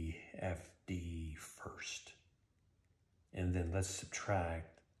the FD first. And then let's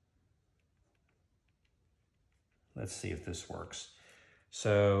subtract. Let's see if this works.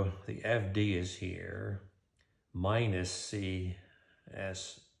 So the FD is here, minus CSO,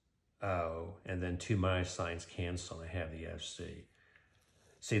 and then two minus signs cancel, and I have the FC.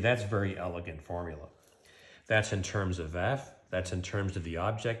 See, that's very elegant formula. That's in terms of F, that's in terms of the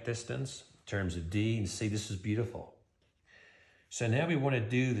object distance, in terms of D, and see, this is beautiful. So now we want to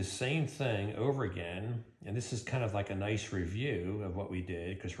do the same thing over again, and this is kind of like a nice review of what we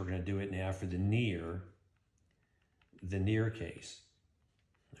did, because we're going to do it now for the near case.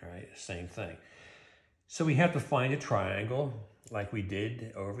 All right, same thing. So we have to find a triangle like we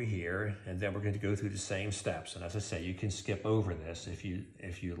did over here, and then we're going to go through the same steps. And as I say, you can skip over this if you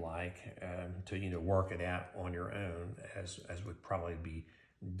like, to, you know, work it out on your own, as would probably be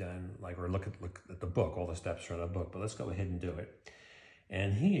done. Like, or look at the book. All the steps are in the book, but let's go ahead and do it.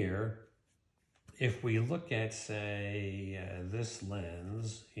 And here, if we look at, say, this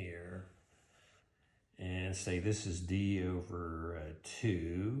lens here, and say this is D over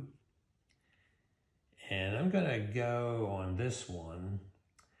 2. And I'm going to go on this one.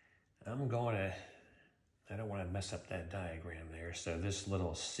 I don't want to mess up that diagram there. So this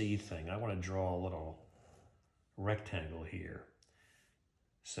little C thing, I want to draw a little rectangle here.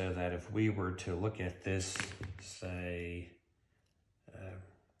 So that if we were to look at this, say,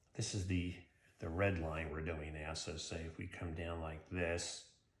 this is the red line we're doing now. So say if we come down like this,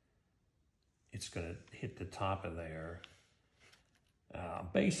 it's going to hit the top of there.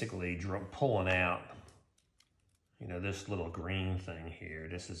 Basically pulling out, you know, this little green thing here.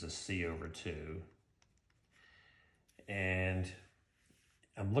 This is a C over 2. And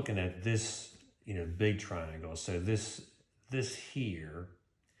I'm looking at this, you know, big triangle. So this here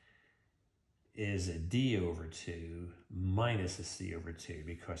is a D over 2 minus a C over 2,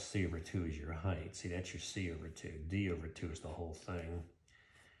 because C over 2 is your height. See, that's your C over 2. D over 2 is the whole thing.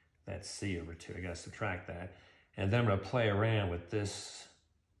 That's C over 2. I got to subtract that. And then I'm going to play around with this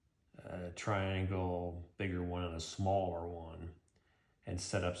triangle, bigger one and a smaller one, and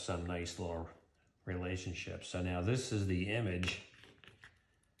set up some nice little relationship. So now this is the image.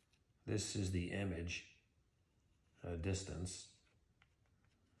 This is the image distance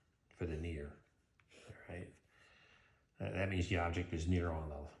for the near. All right. That means the object is near on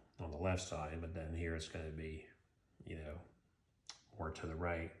the left side, but then here it's going to be, you know, more to the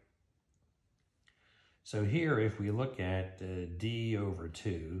right. So here, if we look at D over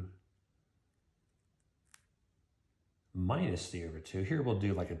 2 minus D over 2, here we'll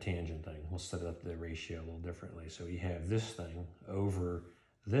do like a tangent thing. We'll set up the ratio a little differently. So we have this thing over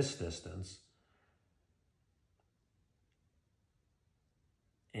this distance.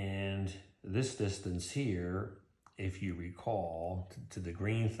 And this distance here, if you recall, to the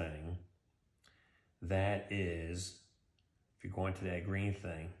green thing, that is, if you're going to that green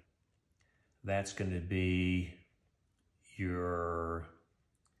thing, that's going to be your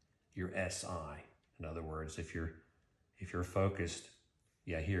SI. In other words, if you're focused,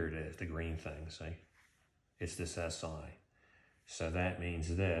 yeah, here it is, the green thing, see? It's this SI. So that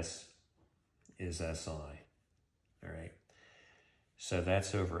means this is SI, all right? So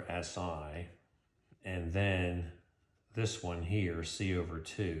that's over SI. And then this one here, C over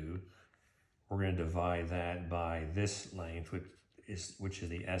 2, we're going to divide that by this length, which which is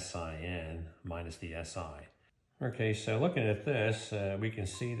the SIN minus the SI. Okay, so looking at this, we can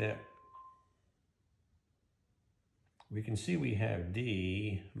see we have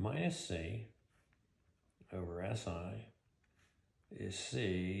D minus C over SI is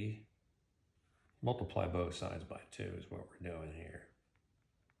C, multiply both sides by 2 is what we're doing here.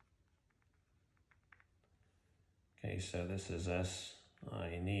 Okay, so this is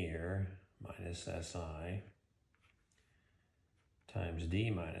SI near minus SI times D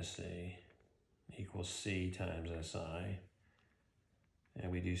minus C equals C times SI.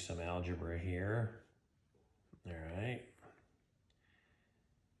 And we do some algebra here. All right.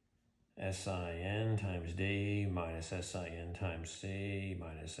 SIN times D minus SIN times C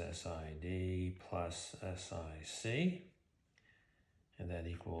minus SID plus SIC. And that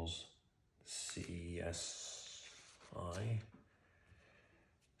equals CSI.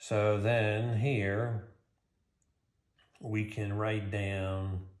 So then here we can write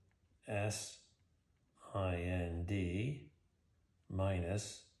down SIND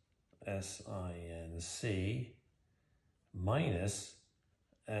minus SINC minus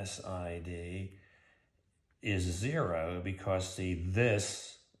SID is 0 because, see,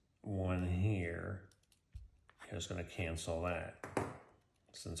 this one here is going to cancel that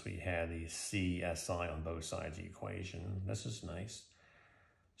since we had the CSI on both sides of the equation. This is nice.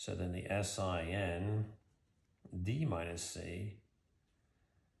 So then the SIN D minus C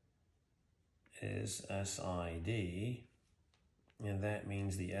is SID, and that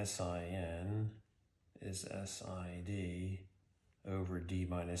means the SIN is SID over D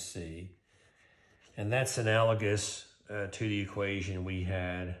minus C. And that's analogous to the equation we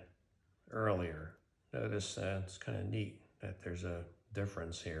had earlier. Notice it's kind of neat that there's a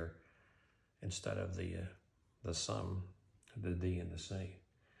difference here instead of the sum, the D and the C.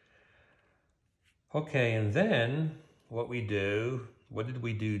 Okay, and then what did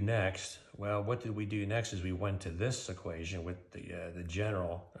we do next? Well, what did we do next is we went to this equation with the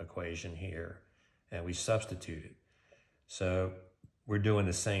general equation here, and we substituted. So we're doing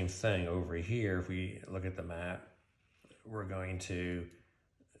the same thing over here. If we look at the map, we're going to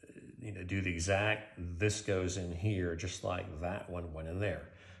do the exact, this goes in here just like that one went in there.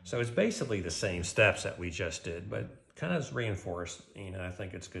 So it's basically the same steps that we just did, but kind of reinforced. I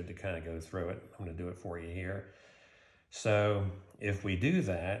think it's good to kind of go through it. I'm going to do it for you here. So if we do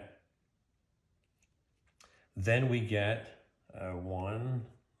that, then we get 1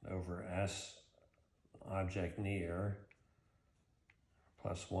 over S object near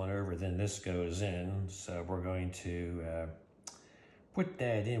plus 1 over, then this goes in. So we're going to put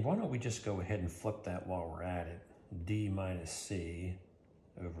that in. Why don't we just go ahead and flip that while we're at it? D minus C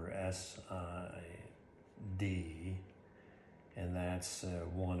over SID, and that's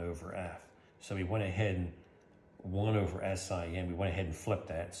 1 over F. So we went ahead and 1 over SIN, we went ahead and flipped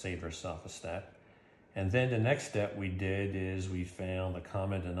that, saved ourselves a step. And then the next step we did is we found the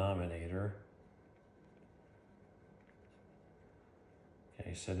common denominator.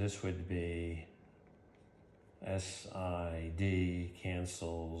 Okay, so this would be SID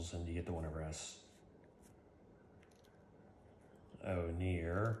cancels, and you get the 1 over S O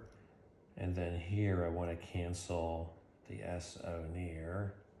near. And then here I want to cancel the SO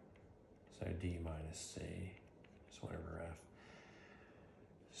near. So D minus C is 1 over F.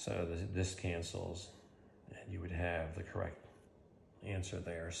 So this cancels, and you would have the correct answer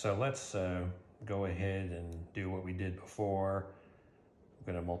there. So let's go ahead and do what we did before.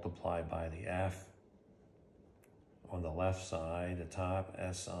 We're going to multiply by the F on the left side, the top,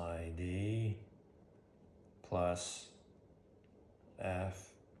 SID plus F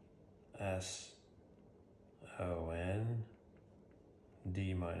SON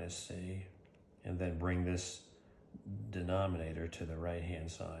D minus C, and then bring this denominator to the right-hand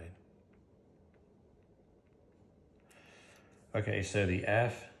side. Okay, so the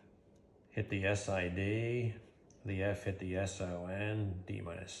F hit the SID, the F hit the SON, D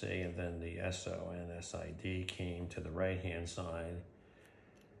minus C, and then the SON, SID came to the right-hand side.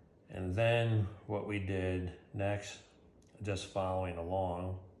 And then what we did next, just following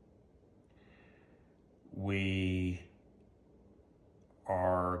along, we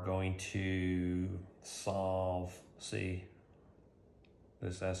are going to solve, see,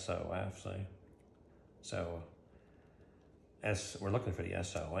 this SOF, see? So we're looking for the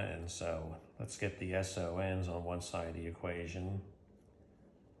SON, so let's get the SONs on one side of the equation.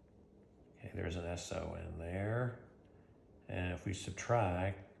 Okay, there's an SON there. And if we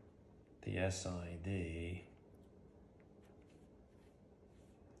subtract the SID,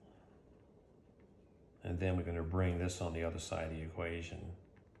 and then we're going to bring this on the other side of the equation.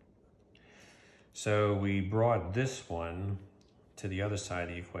 So we brought this one to the other side of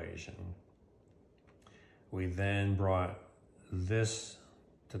the equation. We then brought this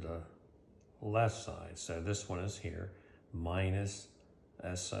to the left side. So this one is here, minus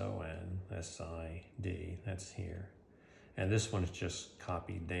SON, SID, that's here. And this one is just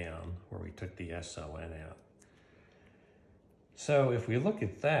copied down where we took the SON out. So if we look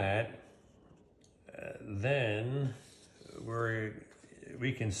at that, then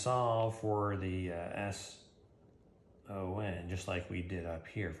we can solve for the SON just like we did up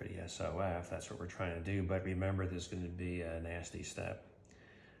here for the SOF. That's what we're trying to do, but remember there's going to be a nasty step.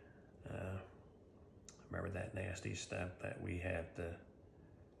 Remember that nasty step that we have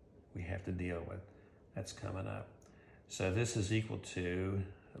to deal with. That's coming up. So this is equal to,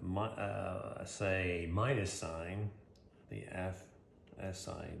 say, minus sign, the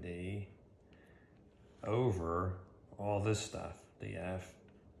FSID, over all this stuff, the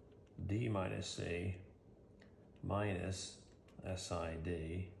FD minus C minus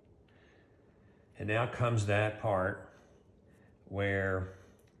SID. And now comes that part where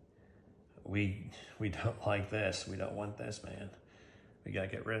we don't like this. We don't want this, man. We got to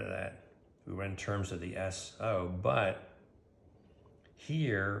get rid of that. We went in terms of the SO, but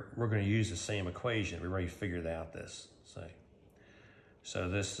here we're going to use the same equation. We already figured out this. So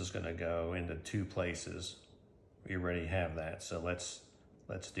this is going to go into two places. We already have that. So let's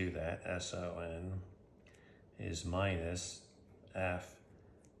do that. SON is minus F,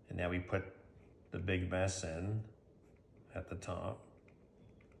 and now we put the big mess in at the top,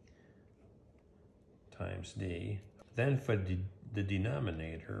 times D. Then for the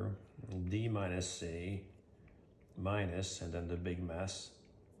denominator, D minus C minus, and then the big mess.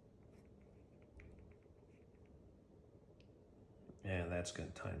 And that's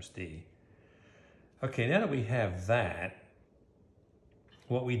going to times D. Okay, now that we have that,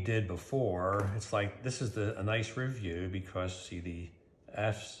 what we did before, it's like, this is a nice review because see the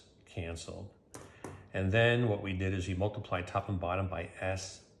F's canceled. And then what we did is we multiplied top and bottom by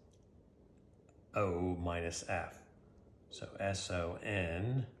SO minus F. So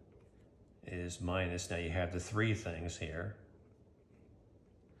SON is minus, now you have the three things here.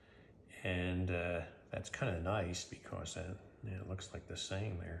 And that's kind of nice because it looks like the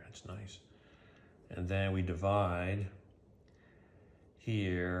same there, it's nice. And then we divide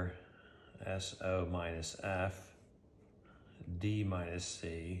here, SO minus F, D minus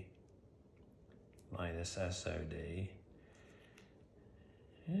C, minus SOD.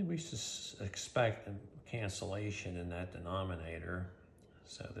 And we just expect a cancellation in that denominator.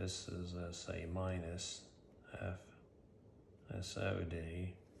 So this is, say, minus F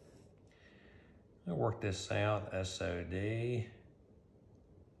SOD. I'll work this out, SOD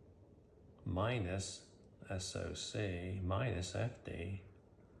minus SOC minus FD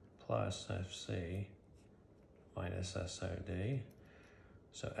plus FC minus SOD.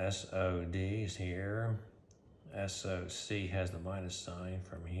 So SOD is here, SOC has the minus sign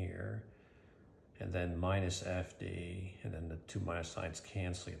from here, and then minus FD, and then the two minus signs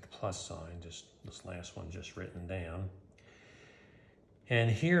cancel at the plus sign, just this last one just written down. And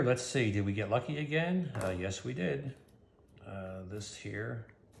here, let's see, did we get lucky again? Yes, we did. This here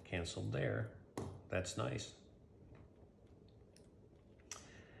canceled there. That's nice.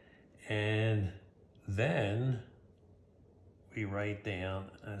 And then we write down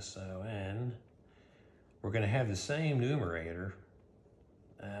SON. We're going to have the same numerator,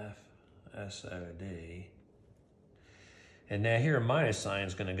 F SOD. And now here a minus sign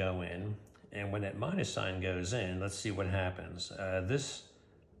is going to go in. And when that minus sign goes in, let's see what happens.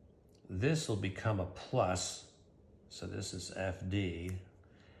 This will become a plus. So this is FD.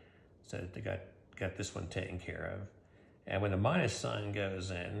 So they got this one taken care of. And when the minus sign goes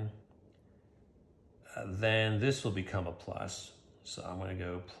in, then this will become a plus. So I'm going to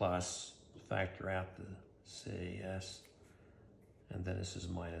go plus, factor out the C, S, and then this is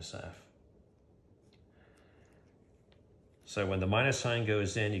minus F. So when the minus sign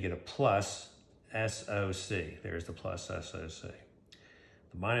goes in, you get a plus SOC. There's the plus SOC.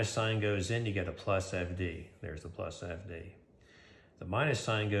 The minus sign goes in, you get a plus FD. There's the plus FD. The minus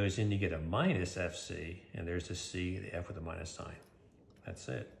sign goes in, you get a minus FC, and there's the C, the F with the minus sign. That's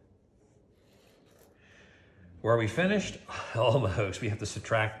it. Were we finished? Almost. We have to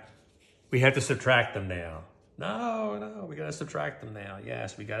subtract them now. No, we gotta subtract them now.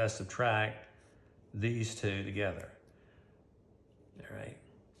 Yes, we gotta subtract these two together. All right.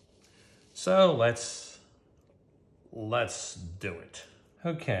 So let's do it.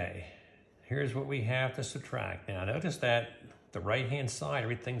 Okay, here's what we have to subtract. Now notice that the right-hand side,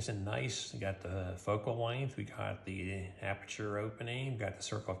 everything's in nice. We got the focal length, we got the aperture opening, we got the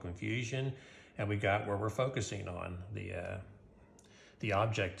circle of confusion, and we got where we're focusing on, the the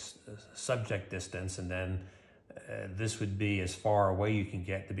object's subject distance, and then this would be as far away you can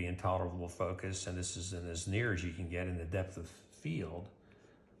get to be in tolerable focus, and this is as near as you can get in the depth of field,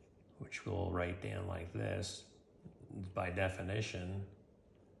 which we'll write down like this. By definition,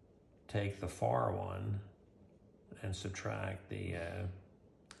 take the far one and subtract the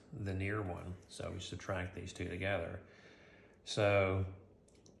near one. So we subtract these two together. So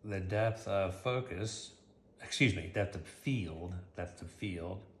the depth of focus, depth of field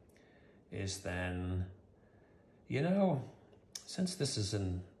is then, since this is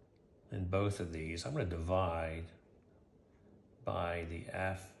in both of these, I'm going to divide by the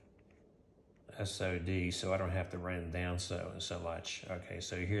SOD so I don't have to write them down so much. Okay,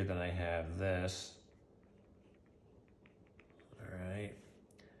 so here then I have this, all right,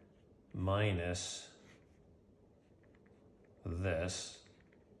 minus this.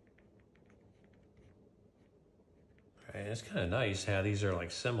 Right, it's kind of nice how these are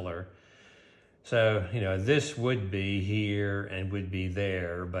like similar. So, this would be here and would be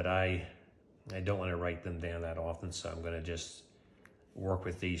there, but I don't want to write them down that often, so I'm going to just work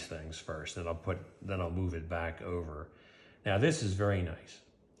with these things first, and then I'll move it back over. Now, this is very nice.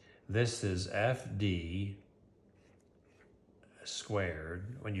 This is FD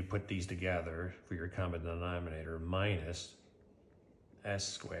squared, when you put these together for your common denominator, minus S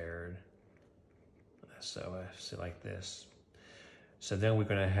squared SOF, so like this. So then we're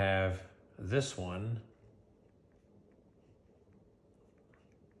going to have this one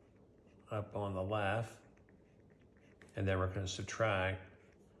up on the left, and then we're going to subtract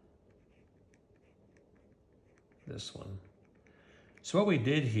this one. So what we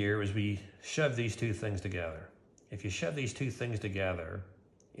did here was we shoved these two things together. If you shove these two things together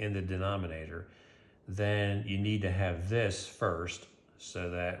in the denominator, then you need to have this first,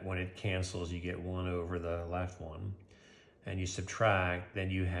 so that when it cancels, you get 1 over the left one. And you subtract, then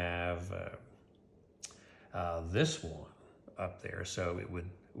you have this one up there, so it would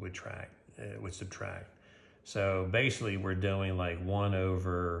subtract. So basically we're doing like 1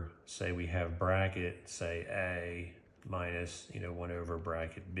 over, say we have bracket, say A, minus 1 over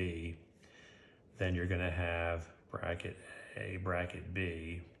bracket B. Then you're going to have bracket A, bracket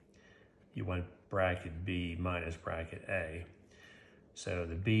B. You want bracket B minus bracket A. So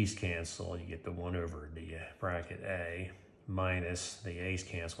the B's cancel, you get the 1 over the bracket A, minus the A's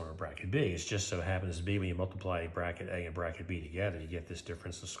cancel over bracket B. It just so happens to be when you multiply bracket A and bracket B together, you get this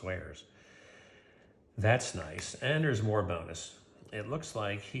difference of squares. That's nice. And there's more bonus. It looks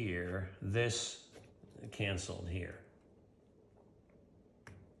like here, this canceled here.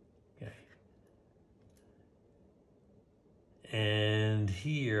 Okay. And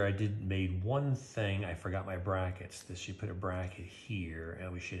here I made one thing. I forgot my brackets. This should put a bracket here,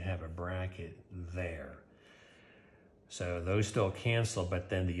 and we should have a bracket there. So those still cancel, but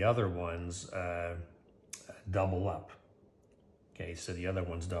then the other ones double up. Okay, so the other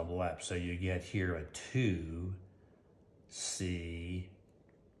ones double up. So you get here a 2C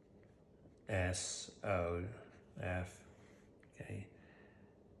SOF, okay,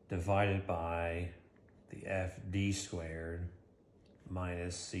 divided by the FD squared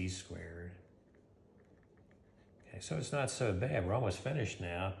minus C squared. Okay, so it's not so bad. We're almost finished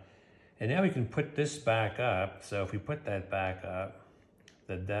now. And now we can put this back up. So if we put that back up,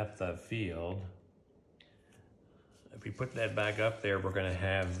 the depth of field, if we put that back up there, we're going to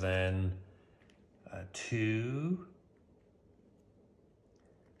have then 2.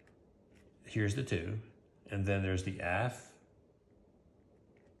 Here's the 2. And then there's the F,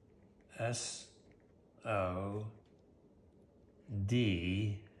 S, O,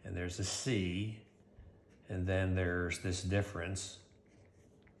 D, and there's a C, and then there's this difference,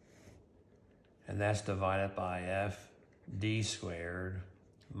 and that's divided by F D squared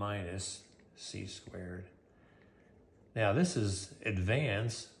minus C squared. Now this is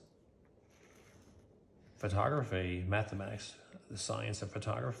advanced photography, mathematics, the science of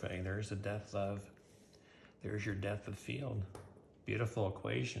photography. There's your depth of field. Beautiful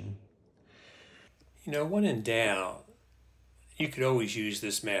equation. When in doubt, you could always use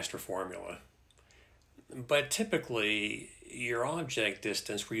this master formula. But typically, your object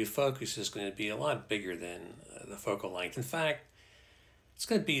distance where you focus is going to be a lot bigger than the focal length. In fact, it's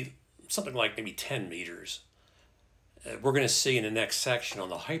going to be something like maybe 10 meters. We're going to see in the next section on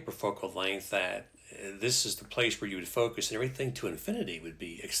the hyperfocal length that this is the place where you would focus, and everything to infinity would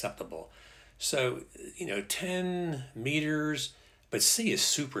be acceptable. So, 10 meters, but C is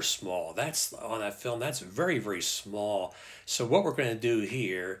super small. That's on that film, that's very, very small. So what we're going to do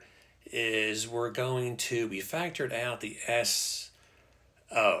here is we factored out the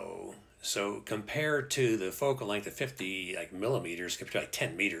SO. So compared to the focal length of 50 millimeters, compared to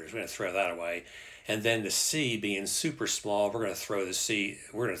 10 meters, we're going to throw that away. And then the C being super small, we're going to throw this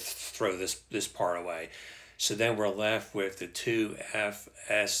part away. So then we're left with the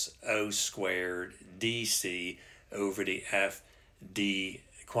 2FSO squared DC over the FD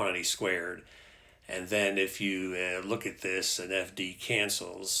quantity squared. And then if you look at this, an FD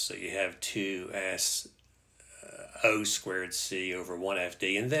cancels, so you have 2S O squared C over 1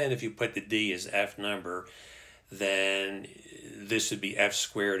 FD. And then if you put the D as F number, then this would be F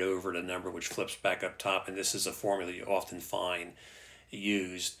squared over the number, which flips back up top. And this is a formula you often find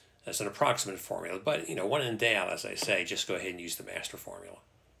used as an approximate formula. But, when in doubt, as I say, just go ahead and use the master formula.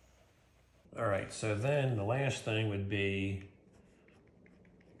 All right, so then the last thing would be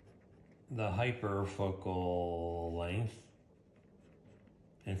the hyperfocal length.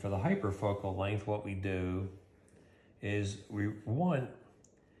 And for the hyperfocal length, what we do is we want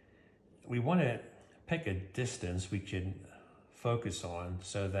to pick a distance we can focus on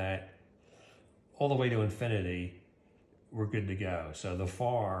so that all the way to infinity we're good to go. So the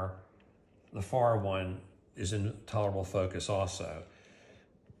far one is in tolerable focus also.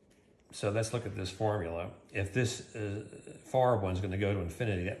 So let's look at this formula. If this far one's going to go to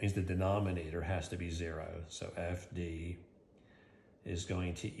infinity, that means the denominator has to be 0. So FD is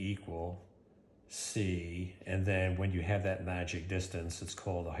going to equal C, and then when you have that magic distance, it's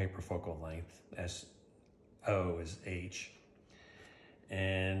called a hyperfocal length. SO is H.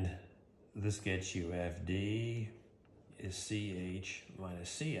 And this gets you FD is CH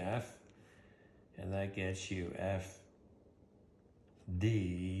minus CF, and that gets you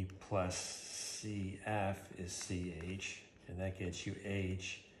FD plus CF is CH, and that gets you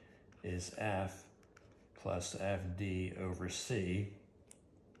H is F plus FD over C.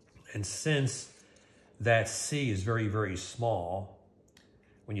 And since that C is very, very small,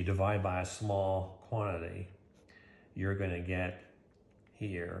 when you divide by a small quantity, you're going to get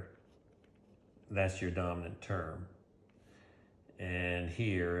here, that's your dominant term. And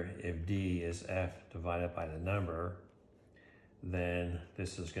here, if D is F divided by the number, then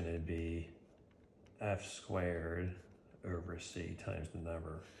this is going to be F squared over C times the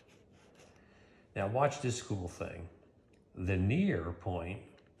number. Now watch this cool thing. The near point,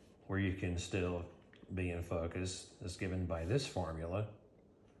 where you can still be in focus, is given by this formula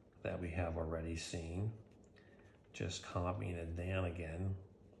that we have already seen. Just copying it down again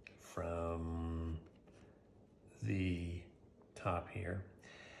from the top here.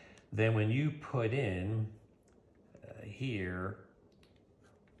 Then when you put in here,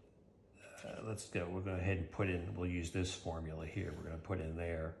 we'll go ahead and put in, we'll use this formula here. We're going to put in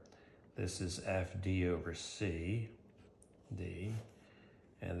there, this is FD over C, D,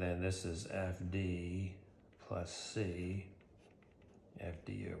 and then this is FD plus C,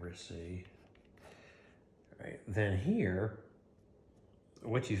 FD over C. All right. Then here,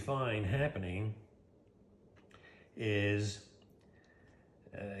 what you find happening is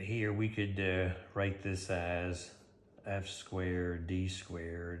here we could write this as F squared D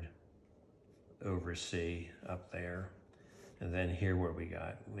squared over C up there. And then here what we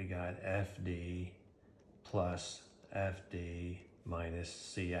got? We got FD plus FD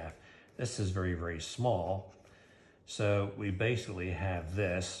minus CF. This is very, very small. So we basically have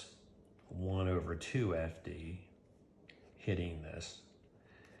this 1 over 2 FD hitting this.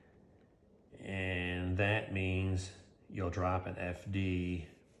 And that means you'll drop an FD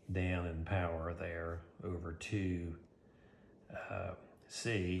down in power there over 2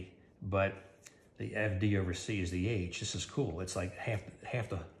 C, but the FD over C is the H. This is cool. It's like half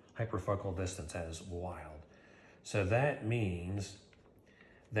the hyperfocal distance. That is wild. So that means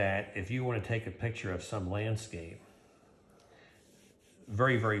that if you want to take a picture of some landscape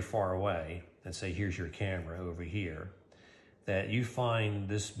very, very far away, and say here's your camera over here, that you find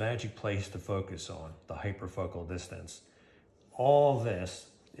this magic place to focus on, the hyperfocal distance. All this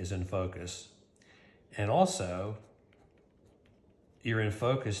is in focus. And also, you're in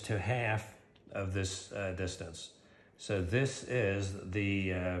focus to half of this distance. So this is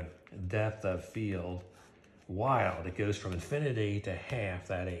the depth of field wild. It goes from infinity to half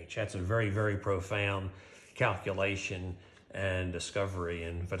that H. That's a very, very profound calculation and discovery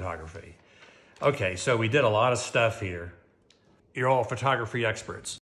in photography. Okay, so we did a lot of stuff here. You're all photography experts.